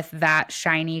frustrated with that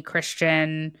shiny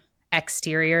Christian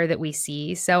exterior that we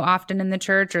see so often in the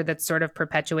church, or that's sort of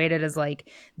perpetuated as like,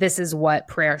 this is what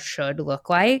prayer should look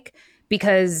like.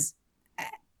 Because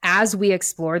as we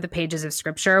explore the pages of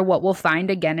scripture, what we'll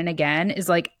find again and again is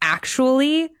like,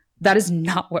 actually, that is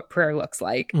not what prayer looks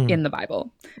like in the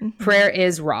Bible. Prayer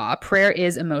is raw. Prayer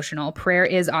is emotional. Prayer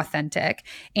is authentic.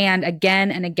 And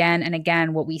again and again and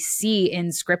again, what we see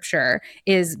in scripture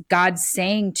is God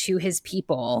saying to his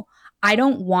people, I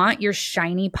don't want your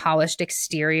shiny, polished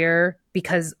exterior,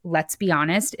 because let's be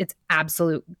honest, it's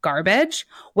absolute garbage.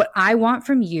 What I want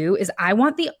from you is I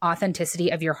want the authenticity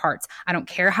of your hearts. I don't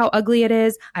care how ugly it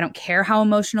is. I don't care how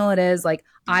emotional it is. Like,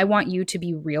 I want you to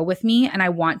be real with me, and I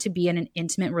want to be in an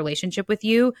intimate relationship with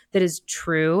you that is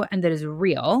true and that is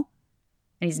real.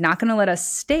 And he's not going to let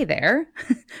us stay there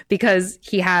because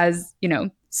he has,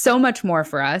 so much more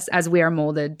for us as we are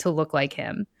molded to look like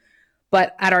him.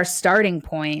 But at our starting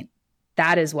point,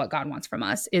 that is what God wants from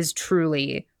us, is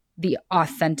truly the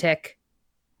authentic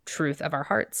truth of our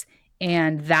hearts.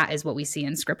 And that is what we see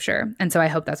in scripture. And so I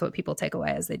hope that's what people take away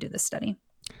as they do this study.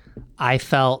 I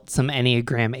felt some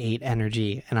Enneagram 8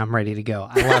 energy, and I'm ready to go.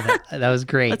 I love it. That was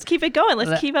great. Let's keep it going.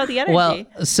 Let's keep out the energy. Well,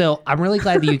 so I'm really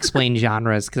glad that you explained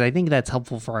genres, because I think that's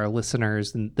helpful for our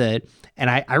listeners. And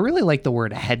I really like the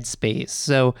word headspace.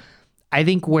 So I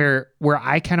think where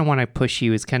I kind of want to push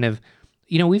you is kind of,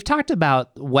 we've talked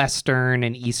about Western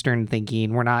and Eastern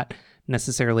thinking. We're not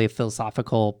necessarily a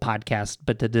philosophical podcast,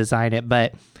 but to design it.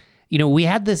 But, we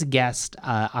had this guest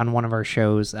on one of our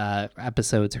show's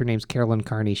episodes. Her name's Carolyn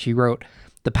Carney. She wrote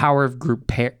The Power of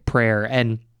Group Prayer.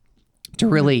 And to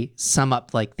really sum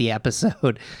up like the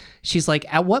episode, she's like,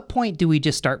 at what point do we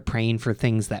just start praying for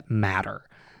things that matter?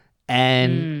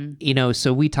 And,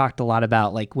 so we talked a lot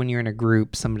about like when you're in a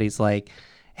group, somebody's like,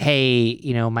 hey,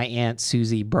 my Aunt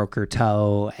Susie broke her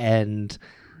toe, and,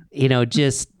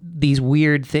 just these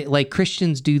weird things, like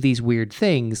Christians do these weird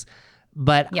things.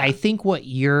 But yeah. I think what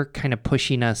you're kind of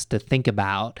pushing us to think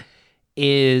about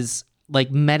is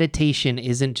like meditation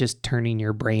isn't just turning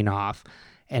your brain off,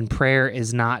 and prayer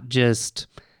is not just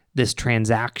this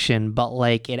transaction, but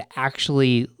like it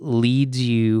actually leads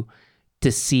you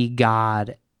to see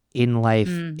God in life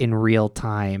in real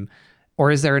time.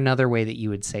 Or is there another way that you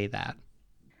would say that?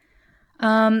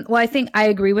 Well, I think I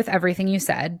agree with everything you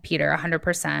said, Peter,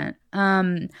 100%.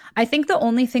 I think the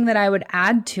only thing that I would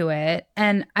add to it,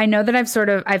 and I know that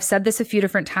I've said this a few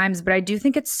different times, but I do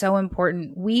think it's so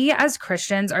important. We as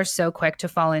Christians are so quick to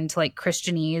fall into like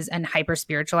Christianese and hyper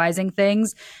spiritualizing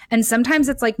things. And sometimes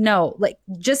it's like, no, like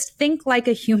just think like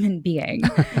a human being.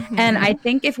 And I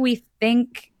think if we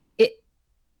think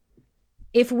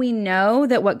if we know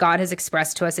that what God has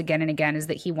expressed to us again and again is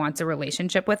that he wants a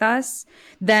relationship with us,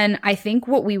 then I think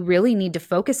what we really need to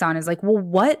focus on is like, well,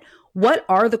 what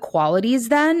are the qualities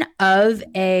then of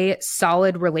a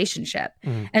solid relationship?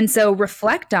 And so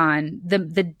reflect on the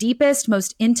deepest,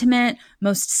 most intimate,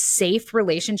 most safe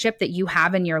relationship that you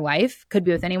have in your life. Could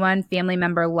be with anyone, family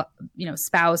member,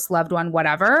 spouse, loved one,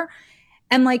 whatever.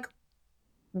 And like,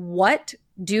 what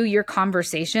do your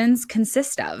conversations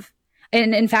consist of?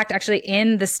 And in fact, actually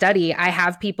in the study, I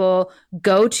have people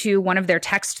go to one of their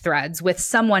text threads with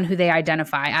someone who they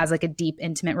identify as like a deep,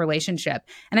 intimate relationship.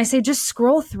 And I say, just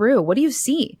scroll through. What do you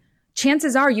see?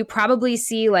 Chances are you probably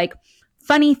see like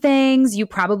funny things. You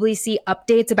probably see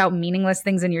updates about meaningless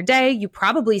things in your day. You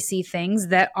probably see things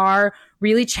that are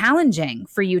really challenging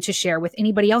for you to share with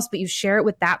anybody else, but you share it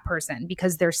with that person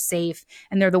because they're safe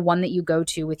and they're the one that you go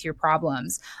to with your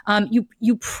problems.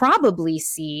 You probably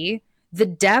see the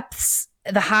depths,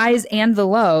 the highs and the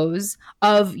lows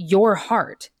of your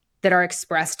heart that are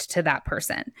expressed to that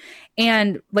person.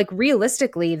 And like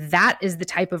realistically, that is the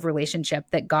type of relationship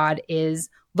that God is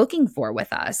looking for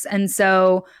with us. And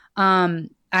so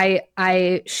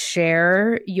I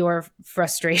share your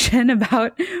frustration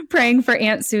about praying for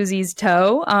Aunt Susie's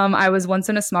toe. I was once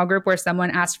in a small group where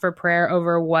someone asked for prayer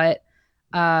over what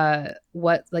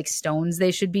like stones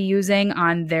they should be using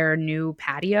on their new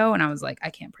patio. And I was like, I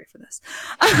can't pray for this.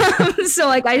 So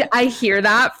like, I hear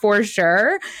that for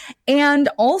sure. And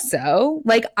also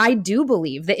like, I do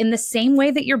believe that in the same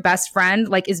way that your best friend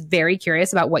like is very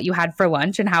curious about what you had for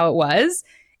lunch and how it was,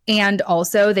 and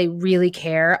also they really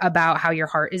care about how your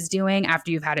heart is doing after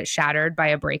you've had it shattered by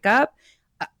a breakup,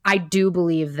 I do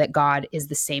believe that God is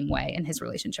the same way in his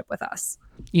relationship with us.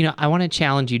 I want to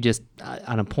challenge you just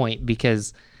on a point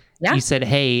because you said,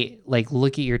 hey, like,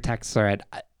 look at your text thread.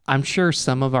 I'm sure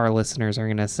some of our listeners are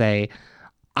going to say,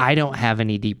 I don't have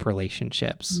any deep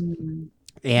relationships. Mm-hmm.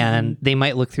 And they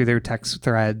might look through their text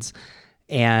threads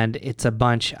and it's a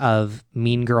bunch of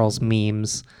Mean Girls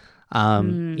memes,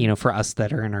 for us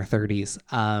that are in our 30s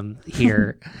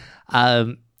here.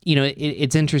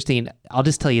 It's interesting. I'll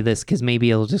just tell you this because maybe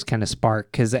it'll just kind of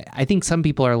spark, because I think some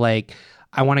people are like,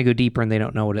 I want to go deeper and they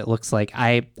don't know what it looks like.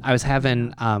 I was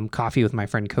having coffee with my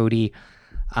friend Cody.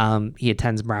 He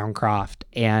attends Browncroft,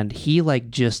 and he like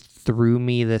just threw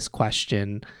me this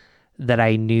question that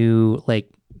I knew, like,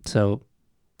 so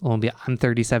I'm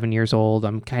 37 years old.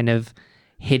 I'm kind of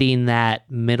hitting that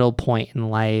middle point in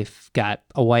life, got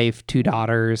a wife, 2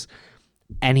 daughters.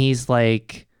 And he's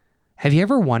like, have you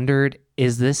ever wondered,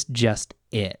 is this just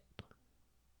it?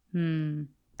 And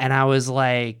I was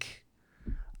like,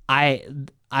 I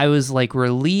was like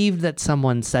relieved that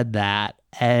someone said that.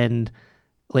 And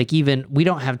like, even we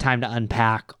don't have time to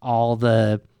unpack all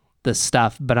the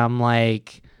stuff, but I'm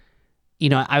like,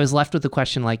 I was left with the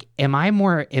question, like, am I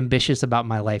more ambitious about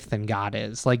my life than God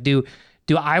is? Like, do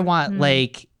I want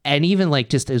like, and even like,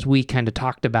 just as we kind of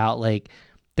talked about, like,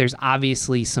 there's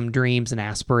obviously some dreams and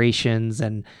aspirations,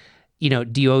 and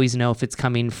do you always know if it's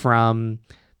coming from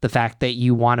the fact that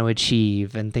you want to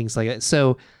achieve and things like that?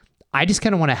 So I just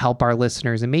kind of want to help our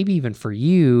listeners, and maybe even for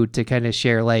you to kind of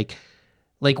share, like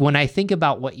when I think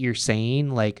about what you're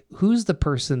saying, like, who's the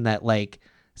person that like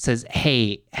says,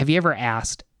 hey, have you ever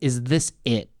asked, is this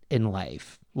it in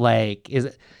life? Like, is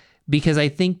it? Because I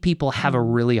think people have a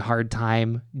really hard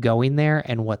time going there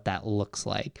and what that looks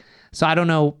like. So I don't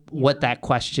know what that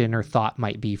question or thought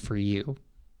might be for you.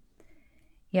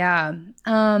 Yeah.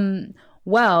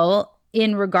 Well,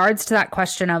 in regards to that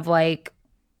question of like,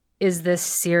 is this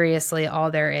seriously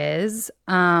all there is?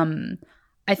 I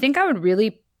think I would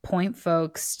really point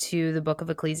folks to the book of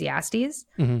Ecclesiastes.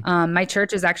 My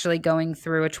church is actually going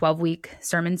through a 12-week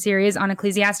sermon series on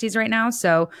Ecclesiastes right now.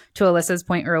 So to Alyssa's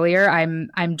point earlier,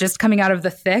 I'm just coming out of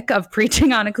the thick of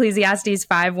preaching on Ecclesiastes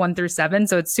 5:1-7.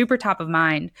 So it's super top of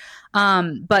mind.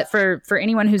 But for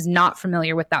anyone who's not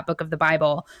familiar with that book of the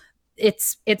Bible,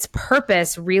 its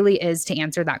purpose really is to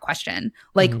answer that question.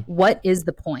 Like, what is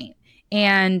the point?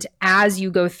 And as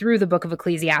you go through the book of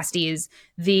Ecclesiastes,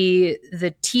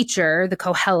 the teacher, the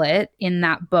Kohelet in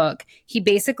that book, he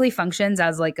basically functions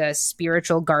as like a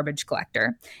spiritual garbage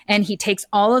collector. And he takes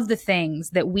all of the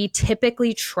things that we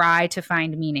typically try to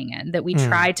find meaning in, that we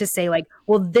try to say like,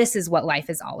 well, this is what life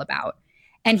is all about.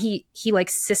 And he like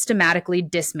systematically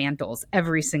dismantles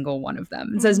every single one of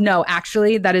them and says, no,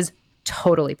 actually, that is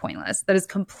totally pointless. That is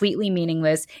completely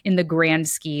meaningless in the grand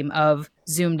scheme of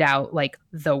zoomed out, like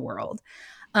the world.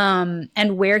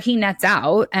 And where he nets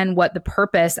out and what the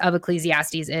purpose of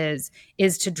Ecclesiastes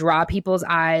is to draw people's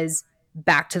eyes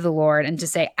back to the Lord and to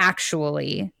say,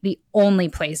 actually, the only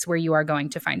place where you are going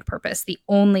to find purpose, the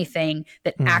only thing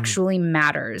that actually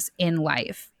matters in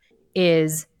life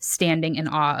is standing in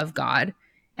awe of God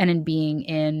and in being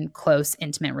in close,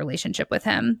 intimate relationship with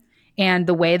him. And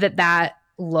the way that that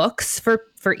looks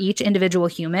for each individual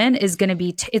human is going to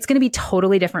be, it's going to be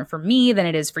totally different for me than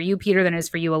it is for you, Peter, than it is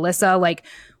for you, Alyssa. Like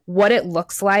what it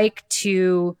looks like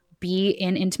to be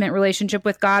in intimate relationship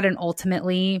with God and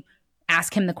ultimately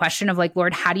ask him the question of like,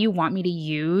 Lord, how do you want me to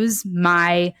use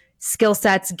my skill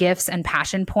sets, gifts, and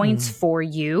passion points for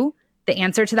you? The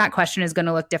answer to that question is going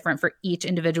to look different for each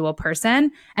individual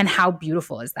person. And how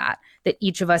beautiful is that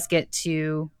each of us get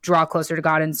to draw closer to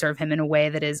God and serve him in a way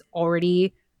that is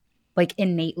already like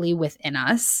innately within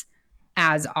us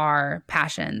as our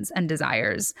passions and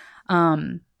desires.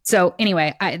 So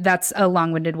anyway, that's a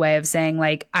long-winded way of saying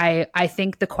like, I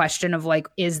think the question of like,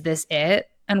 is this it?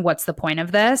 And what's the point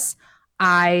of this?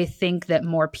 I think that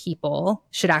more people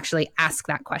should actually ask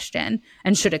that question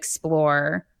and should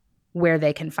explore where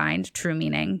they can find true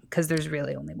meaning, because there's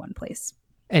really only one place.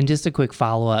 And just a quick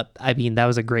follow-up. I mean, that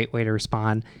was a great way to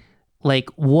respond. Like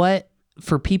what,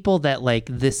 for people that like,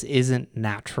 this isn't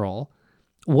natural,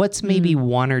 what's maybe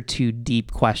one or two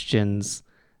deep questions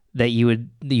that you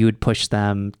would push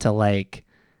them to like,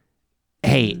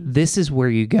 hey, this is where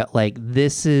you get like,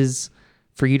 this is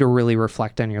for you to really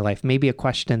reflect on your life. Maybe a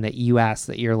question that you ask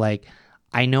that you're like,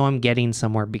 I know I'm getting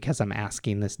somewhere because I'm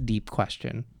asking this deep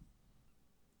question.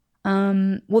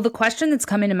 Well, the question that's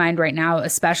coming to mind right now,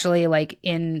 especially like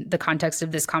in the context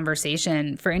of this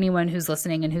conversation, for anyone who's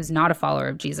listening and who's not a follower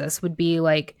of Jesus, would be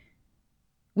like,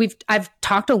 I've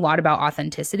talked a lot about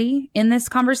authenticity in this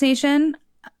conversation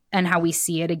and how we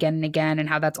see it again and again, and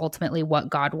how that's ultimately what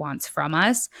God wants from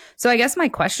us. So I guess my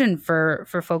question for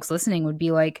folks listening would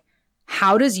be like,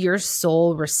 how does your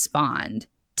soul respond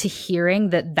to hearing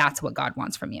that that's what God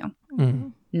wants from you?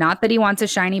 Not that he wants a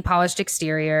shiny, polished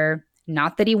exterior,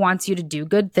 not that he wants you to do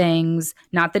good things,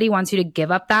 not that he wants you to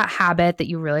give up that habit that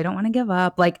you really don't want to give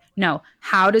up. Like, no,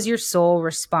 how does your soul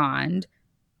respond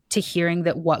to hearing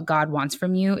that what God wants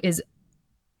from you is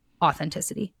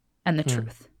authenticity and the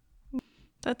truth?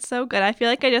 That's so good. I feel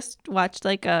like I just watched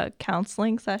like a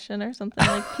counseling session or something.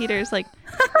 Like Peter's like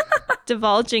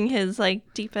divulging his like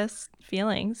deepest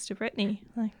feelings to Brittany.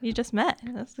 Like you just met.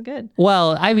 That's good.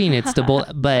 Well, I mean, it's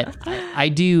but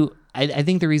I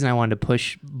think the reason I wanted to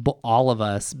push all of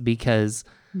us, because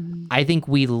I think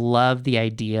we love the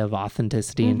idea of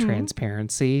authenticity and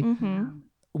transparency.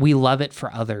 We love it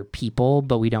for other people,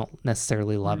 but we don't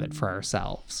necessarily love it for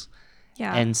ourselves.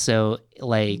 Yeah. And so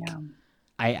like,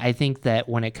 I think that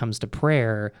when it comes to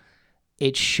prayer,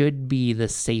 it should be the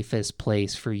safest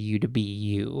place for you to be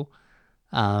you.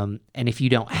 And if you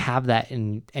don't have that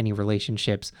in any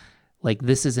relationships, like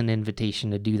this is an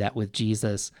invitation to do that with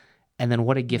Jesus. And then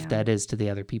what a gift that is to the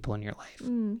other people in your life.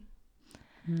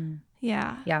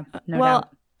 Yeah. Yeah. No well,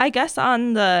 doubt. I guess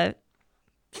on the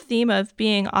theme of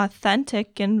being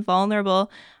authentic and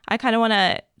vulnerable, I kind of want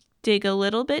to dig a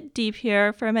little bit deep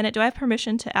here for a minute. Do I have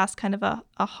permission to ask kind of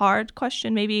a hard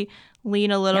question, maybe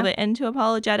lean a little bit into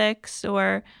apologetics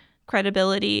or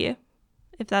credibility,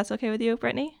 if that's okay with you,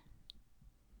 Brittany?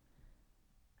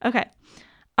 Okay.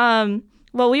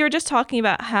 Well, we were just talking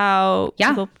about how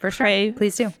people pray. Sure.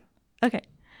 Please do. Okay.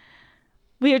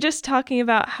 We were just talking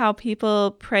about how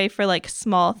people pray for like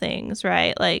small things,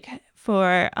 right? Like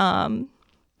for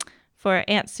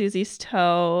Aunt Susie's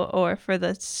toe or for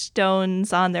the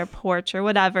stones on their porch or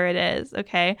whatever it is,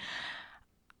 okay?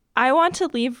 I want to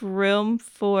leave room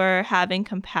for having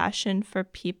compassion for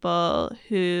people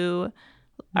who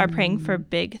are praying for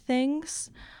big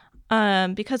things,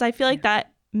 because I feel like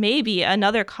that may be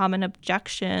another common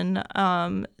objection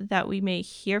that we may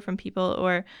hear from people,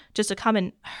 or just a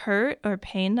common hurt or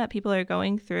pain that people are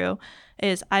going through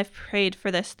is, I've prayed for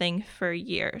this thing for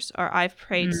years, or I've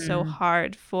prayed so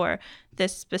hard for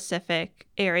this specific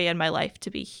area in my life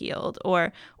to be healed,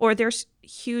 or there's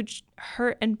huge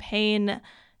hurt and pain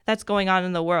that's going on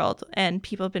in the world and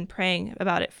people have been praying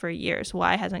about it for years.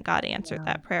 Why hasn't God answered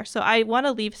that prayer? So I want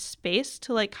to leave space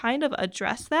to like kind of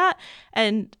address that,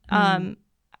 and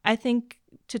I think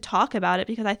to talk about it,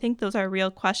 because I think those are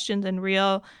real questions and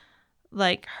real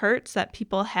like hurts that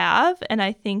people have, and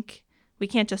I think we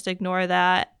can't just ignore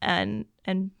that and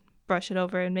brush it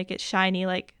over and make it shiny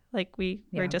like we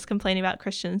were just complaining about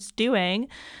Christians doing.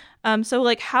 So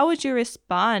like, how would you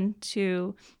respond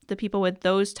to the people with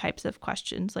those types of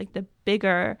questions, like the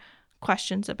bigger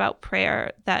questions about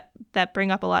prayer that bring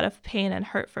up a lot of pain and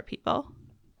hurt for people?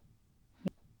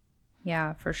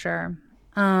 Yeah, for sure.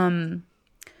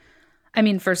 I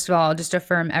mean, first of all, I'll just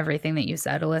affirm everything that you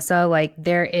said, Alyssa. Like,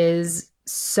 there is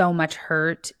so much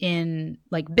hurt in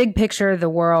like big picture, the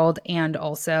world, and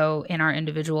also in our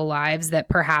individual lives that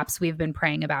perhaps we've been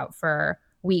praying about for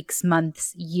weeks,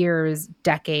 months, years,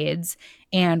 decades,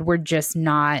 and we're just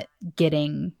not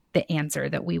getting the answer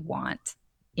that we want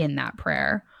in that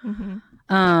prayer. Mm-hmm.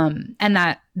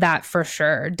 And that for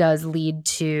sure does lead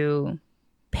to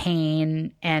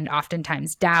pain and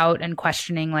oftentimes doubt and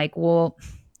questioning, like, well,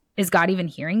 is God even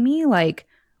hearing me? Like,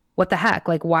 what the heck?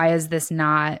 Like, why is this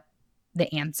not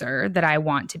the answer that I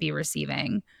want to be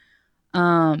receiving?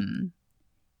 And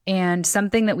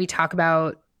something that we talk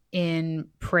about in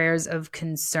prayers of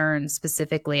concern,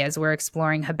 specifically as we're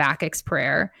exploring Habakkuk's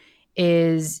prayer,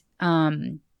 is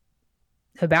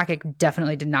Habakkuk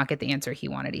definitely did not get the answer he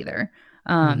wanted either.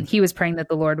 He was praying that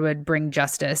the Lord would bring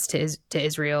justice to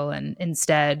Israel, and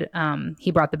instead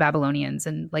he brought the Babylonians,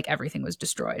 and like everything was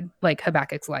destroyed. Like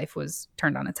Habakkuk's life was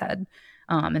turned on its head,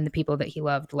 and the people that he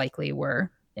loved likely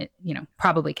were,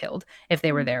 probably killed if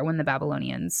they were there when the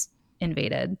Babylonians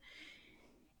invaded.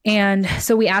 And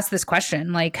so we asked this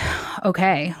question, like,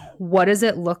 okay, what does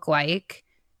it look like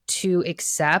to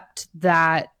accept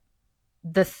that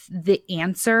the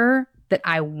answer that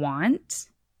I want,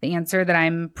 the answer that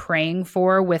I'm praying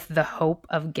for with the hope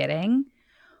of getting,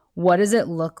 what does it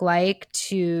look like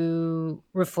to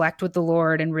reflect with the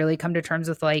Lord and really come to terms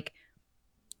with, like,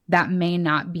 that may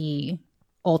not be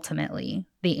ultimately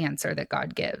the answer that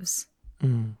God gives.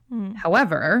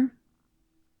 However,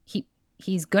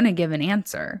 he's going to give an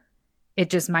answer. It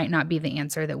just might not be the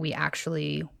answer that we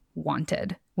actually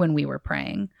wanted when we were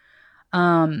praying.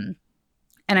 And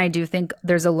I do think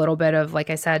there's a little bit of, like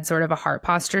I said, sort of a heart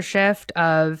posture shift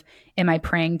of, am I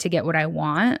praying to get what I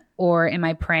want, or am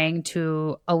I praying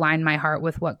to align my heart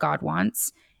with what God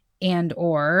wants? And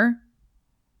or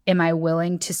am I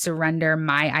willing to surrender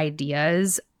my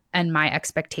ideas and my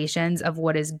expectations of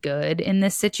what is good in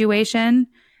this situation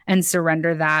and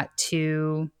surrender that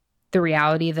to the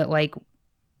reality that, like,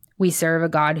 we serve a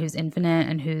God who's infinite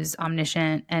and who's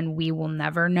omniscient, and we will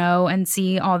never know and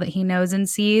see all that he knows and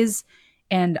sees.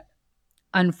 And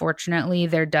unfortunately,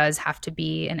 there does have to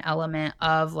be an element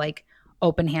of like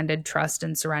open-handed trust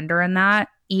and surrender in that,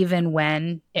 even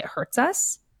when it hurts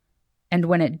us. And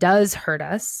when it does hurt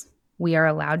us, we are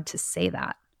allowed to say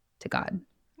that to God.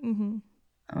 Mm-hmm.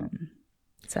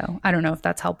 So I don't know if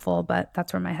that's helpful, but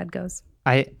that's where my head goes.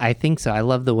 I think so. I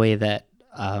love the way that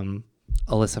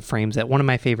Alyssa frames it. One of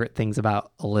my favorite things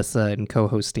about Alyssa and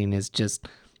co-hosting is just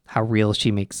how real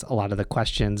she makes a lot of the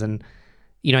questions. And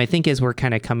I think as we're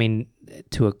kind of coming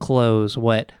to a close,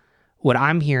 what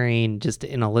I'm hearing just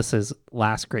in Alyssa's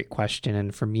last great question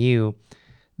and from you,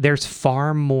 there's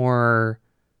far more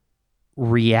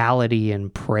reality in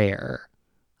prayer.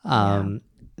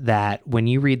 That when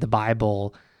you read the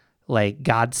Bible, like,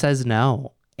 God says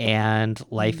no, and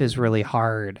life is really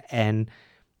hard. And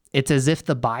it's as if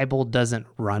the Bible doesn't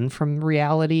run from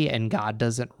reality and God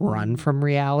doesn't run from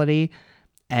reality.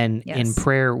 And in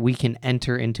prayer, we can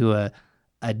enter into a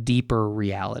deeper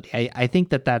reality. I think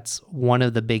that's one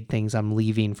of the big things I'm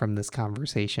leaving from this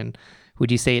conversation. Would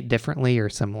you say it differently or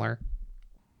similar?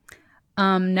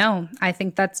 No, I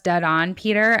think that's dead on,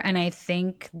 Peter. And I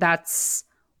think that's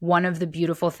one of the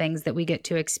beautiful things that we get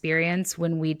to experience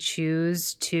when we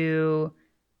choose to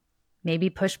maybe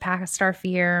push past our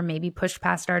fear, maybe push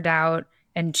past our doubt,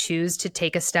 and choose to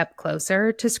take a step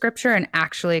closer to Scripture and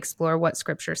actually explore what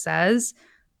Scripture says.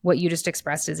 What you just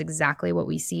expressed is exactly what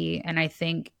we see. And I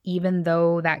think even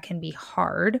though that can be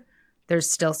hard, there's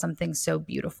still something so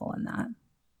beautiful in that.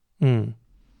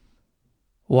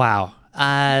 Wow.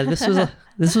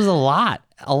 This was a lot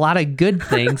of good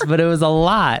things, but it was a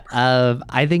lot of,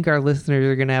 I think our listeners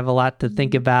are going to have a lot to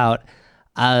think about.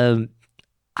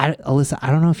 Alyssa,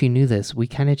 I don't know if you knew this. We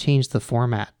kind of changed the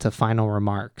format to final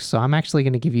remarks. So I'm actually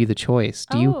going to give you the choice.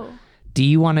 Do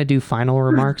you want to do final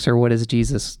remarks, or what does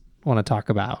Jesus want to talk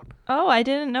about? Oh, I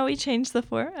didn't know we changed the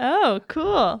form. Oh,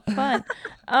 cool. Fun.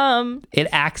 It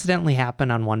accidentally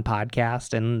happened on one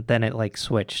podcast and then it like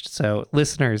switched. So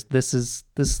listeners, this is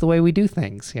the way we do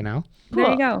things, Cool. There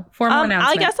you go. Formal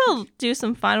announcement. I guess I'll do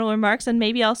some final remarks, and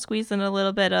maybe I'll squeeze in a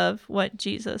little bit of what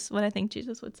I think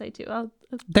Jesus would say too. A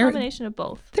combination of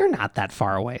both. They're not that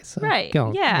far away. So right.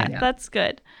 Yeah, that's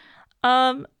good.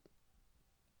 I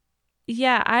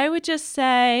would just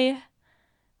say,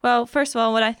 well, first of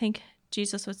all, what I think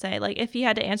Jesus would say, like, if he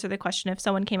had to answer the question, if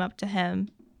someone came up to him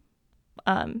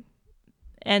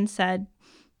and said,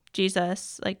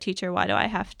 Jesus, like, teacher, why do I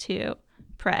have to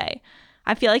pray?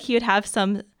 I feel like he would have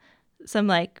some some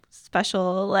like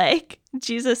special like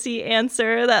Jesus-y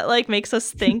answer that like makes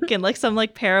us think in like some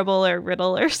like parable or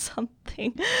riddle or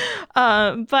something.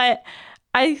 But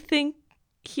I think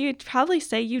he'd probably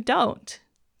say you don't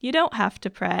have to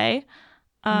pray.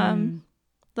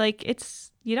 Like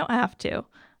you don't have to.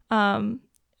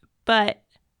 But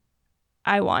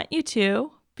I want you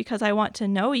to, because I want to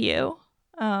know you,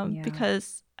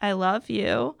 because I love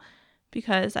you,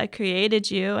 because I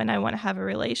created you and I want to have a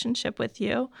relationship with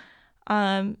you.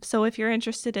 So if you're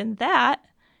interested in that,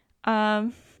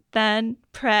 then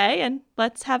pray and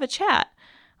let's have a chat.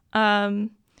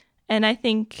 And I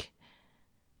think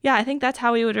that's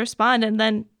how we would respond. And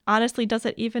then honestly, does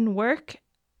it even work?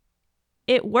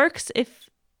 It works if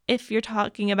you're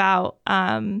talking about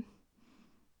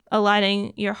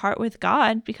aligning your heart with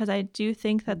God, because I do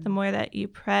think that the more that you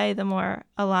pray, the more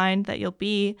aligned that you'll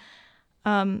be.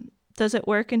 Does it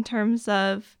work in terms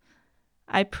of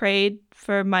I prayed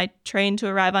for my train to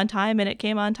arrive on time and it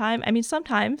came on time? I mean,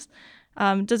 sometimes.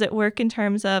 Does it work in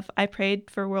terms of I prayed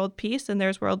for world peace and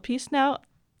there's world peace now?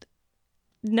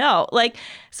 No. Like,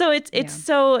 so it's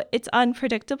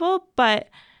unpredictable, but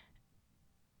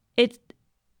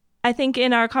I think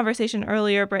in our conversation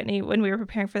earlier, Brittany, when we were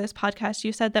preparing for this podcast,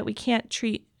 you said that we can't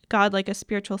treat God like a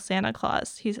spiritual Santa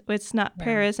Claus.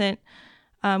 Prayer isn't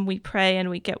we pray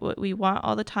and we get what we want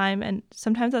all the time. And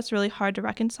sometimes that's really hard to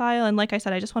reconcile. And like I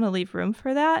said, I just want to leave room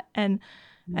for that and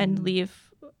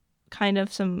leave kind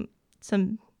of some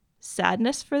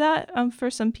sadness for that for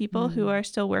some people who are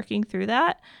still working through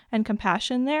that, and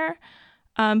compassion there.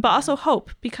 But also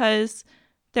hope, because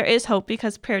there is hope,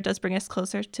 because prayer does bring us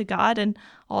closer to God. And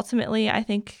ultimately, I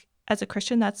think as a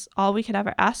Christian, that's all we could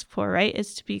ever ask for, right?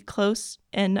 Is to be close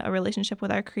in a relationship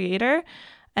with our Creator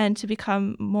and to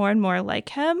become more and more like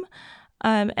Him,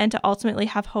 and to ultimately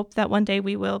have hope that one day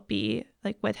we will be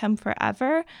like with Him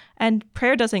forever. And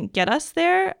prayer doesn't get us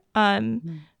there,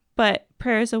 but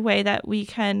prayer is a way that we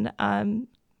can,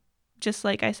 just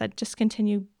like I said, just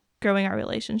continue growing our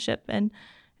relationship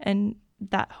and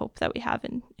that hope that we have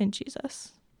in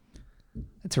Jesus.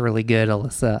 It's really good,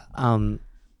 Alyssa.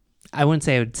 I wouldn't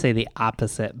say I would say the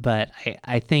opposite, but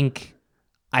I think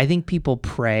people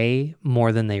pray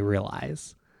more than they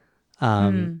realize.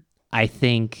 I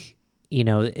think,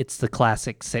 it's the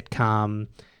classic sitcom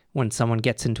when someone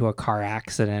gets into a car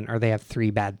accident or they have 3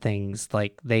 bad things,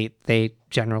 like they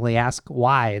generally ask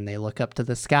why and they look up to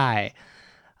the sky.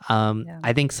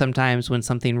 I think sometimes when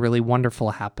something really wonderful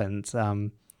happens,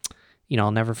 I'll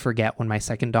never forget when my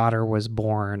second daughter was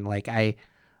born. Like I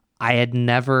had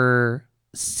never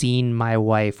seen my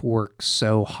wife work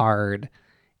so hard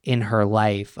in her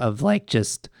life of like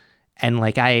just, and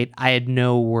like I had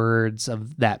no words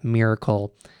of that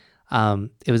miracle.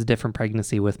 It was a different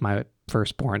pregnancy with my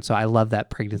firstborn, so I love that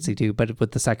pregnancy too. But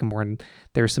with the secondborn,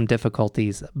 there's some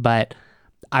difficulties. But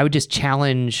I would just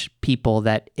challenge people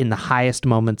that in the highest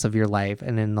moments of your life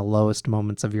and in the lowest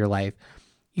moments of your life,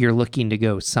 you're looking to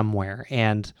go somewhere.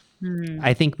 And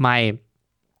I think I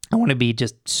want to be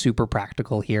just super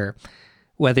practical here.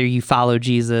 Whether you follow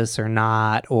Jesus or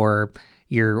not, or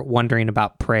you're wondering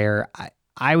about prayer,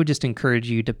 I would just encourage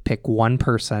you to pick one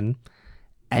person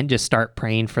and just start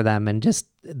praying for them. And just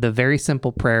the very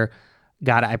simple prayer,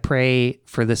 God, I pray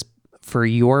for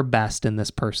your best in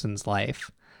this person's life.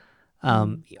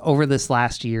 Over this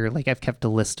last year, like I've kept a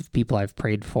list of people I've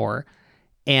prayed for.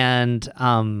 And,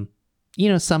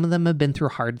 some of them have been through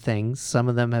hard things. Some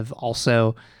of them have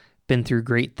also been through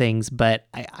great things. But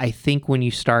I think when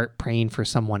you start praying for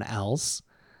someone else,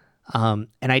 and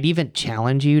I'd even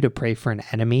challenge you to pray for an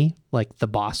enemy, like the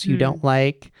boss you don't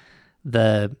like,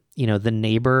 the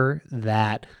neighbor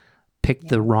that picked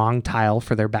the wrong tile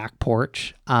for their back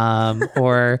porch,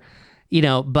 or,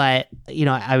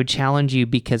 I would challenge you,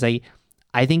 because I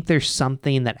think there's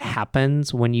something that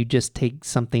happens when you just take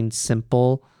something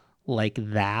simple like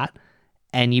that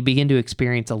and you begin to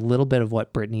experience a little bit of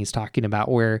what Brittany's talking about,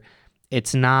 where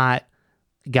it's not,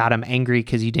 God, I'm angry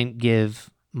because you didn't give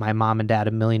my mom and dad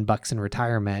 $1 million in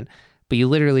retirement, but you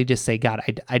literally just say, God,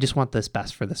 I just want this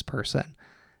best for this person.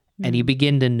 And you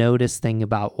begin to notice things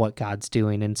about what God's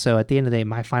doing. And so at the end of the day,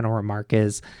 my final remark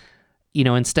is,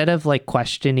 instead of like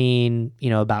questioning,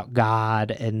 about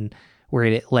God and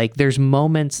where there's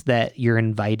moments that you're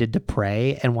invited to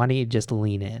pray, and why don't you just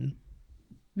lean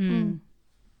in?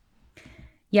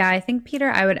 Yeah, I think,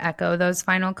 Peter, I would echo those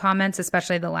final comments,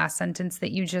 especially the last sentence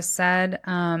that you just said.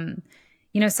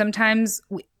 Sometimes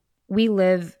we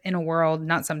live in a world,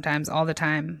 not sometimes, all the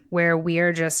time, where we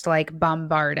are just like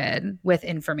bombarded with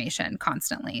information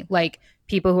constantly. Like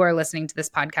people who are listening to this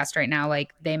podcast right now,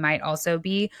 like they might also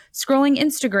be scrolling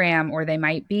Instagram, or they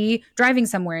might be driving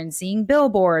somewhere and seeing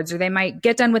billboards, or they might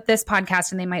get done with this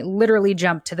podcast and they might literally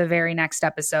jump to the very next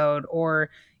episode, or,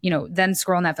 then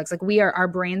scroll Netflix. Like our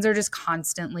brains are just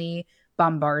constantly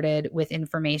bombarded with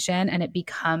information, and it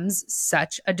becomes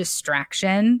such a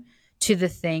distraction to the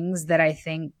things that I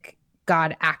think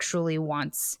God actually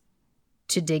wants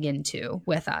to dig into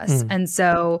with us. And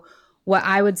so what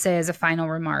I would say as a final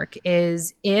remark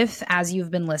is, if, as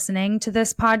you've been listening to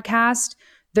this podcast,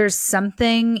 there's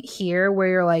something here where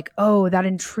you're like, oh, that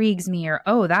intrigues me, or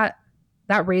oh, that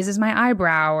raises my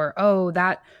eyebrow, or oh,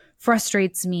 that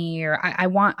frustrates me, or I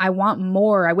want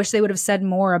more. I wish they would have said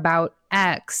more about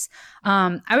X.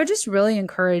 I would just really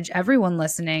encourage everyone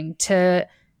listening to,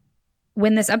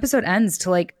 when this episode ends, to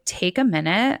like take a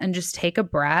minute and just take a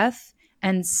breath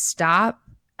and stop,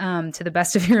 to the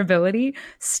best of your ability,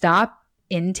 stop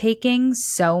intaking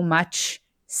so much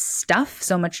stuff,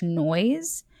 so much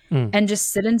noise, and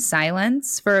just sit in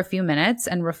silence for a few minutes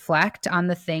and reflect on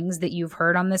the things that you've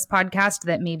heard on this podcast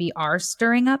that maybe are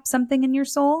stirring up something in your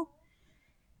soul.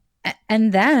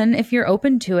 And then if you're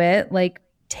open to it, like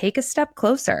take a step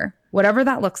closer, whatever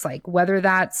that looks like, whether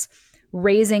that's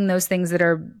raising those things that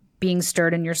are being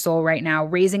stirred in your soul right now,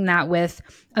 raising that with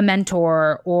a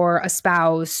mentor or a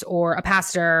spouse or a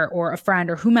pastor or a friend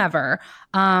or whomever.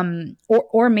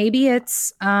 Or maybe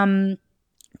it's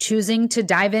choosing to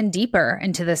dive in deeper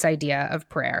into this idea of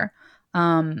prayer.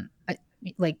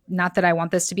 Like, not that I want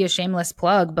this to be a shameless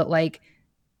plug, but like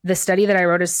the study that I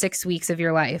wrote is 6 weeks of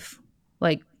your life.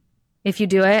 Like, if you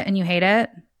do it and you hate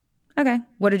it, okay,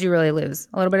 what did you really lose?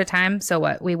 A little bit of time? So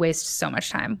what? We waste so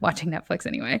much time watching Netflix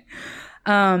anyway.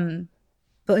 But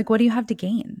like, what do you have to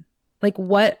gain? Like,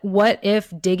 what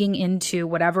if digging into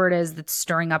whatever it is that's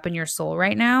stirring up in your soul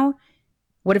right now,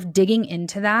 what if digging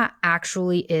into that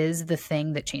actually is the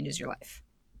thing that changes your life?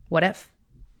 What if?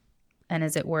 And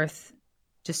is it worth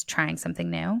just trying something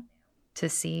new to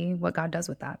see what God does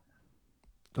with that?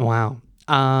 Wow.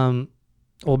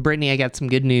 Well, Brittany, I got some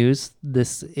good news.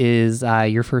 This is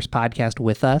your first podcast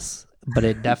with us, but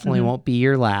it definitely won't be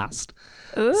your last.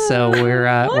 Ooh, So we're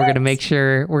gonna make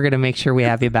sure we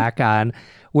have you back on.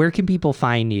 Where can people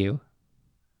find you?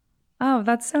 Oh,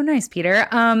 that's so nice, Peter.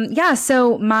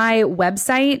 So my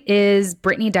website is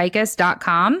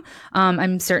BrittanyDicus.com.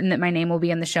 I'm certain that my name will be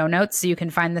in the show notes, so you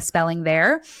can find the spelling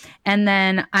there. And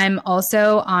then I'm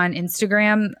also on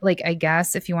Instagram. Like, I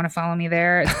guess if you want to follow me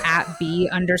there, it's at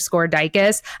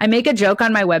 @B_Dicus. I make a joke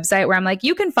on my website where I'm like,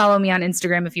 you can follow me on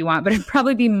Instagram if you want, but it'd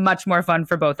probably be much more fun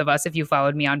for both of us if you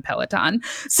followed me on Peloton.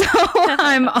 So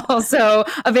I'm also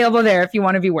available there if you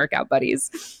want to be workout buddies.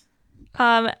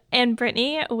 And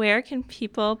Brittany, where can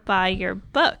people buy your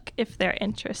book if they're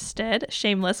interested?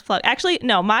 Shameless plug. Actually,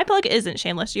 no, my plug isn't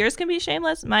shameless. Yours can be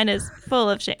shameless. Mine is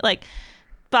full of shame. Like,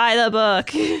 buy the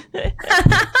book. Am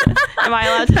I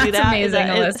allowed to do that? That's amazing,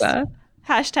 Alyssa.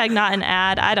 Hashtag not an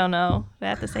ad. I don't know if I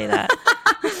have to say that.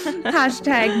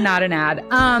 Hashtag not an ad.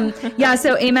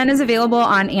 So Amen is available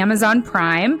on Amazon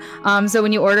Prime. So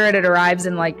when you order it, it arrives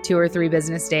in like 2 or 3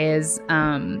 business days.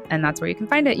 And that's where you can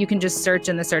find it. You can just search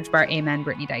in the search bar, Amen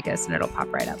Brittany Dicus, and it'll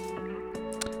pop right up.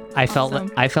 I felt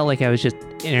like I was just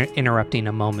interrupting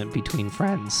a moment between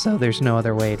friends. So there's no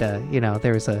other way to,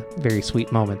 there was a very sweet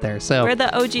moment there. So we're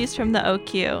the OGs from the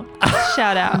OQ.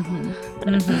 Shout out.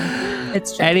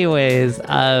 It's true. Anyways,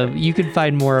 you can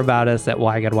find more about us at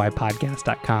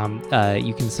whygodwhypodcast.com.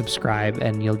 You can subscribe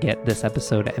and you'll get this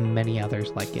episode and many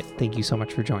others like it. Thank you so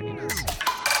much for joining us.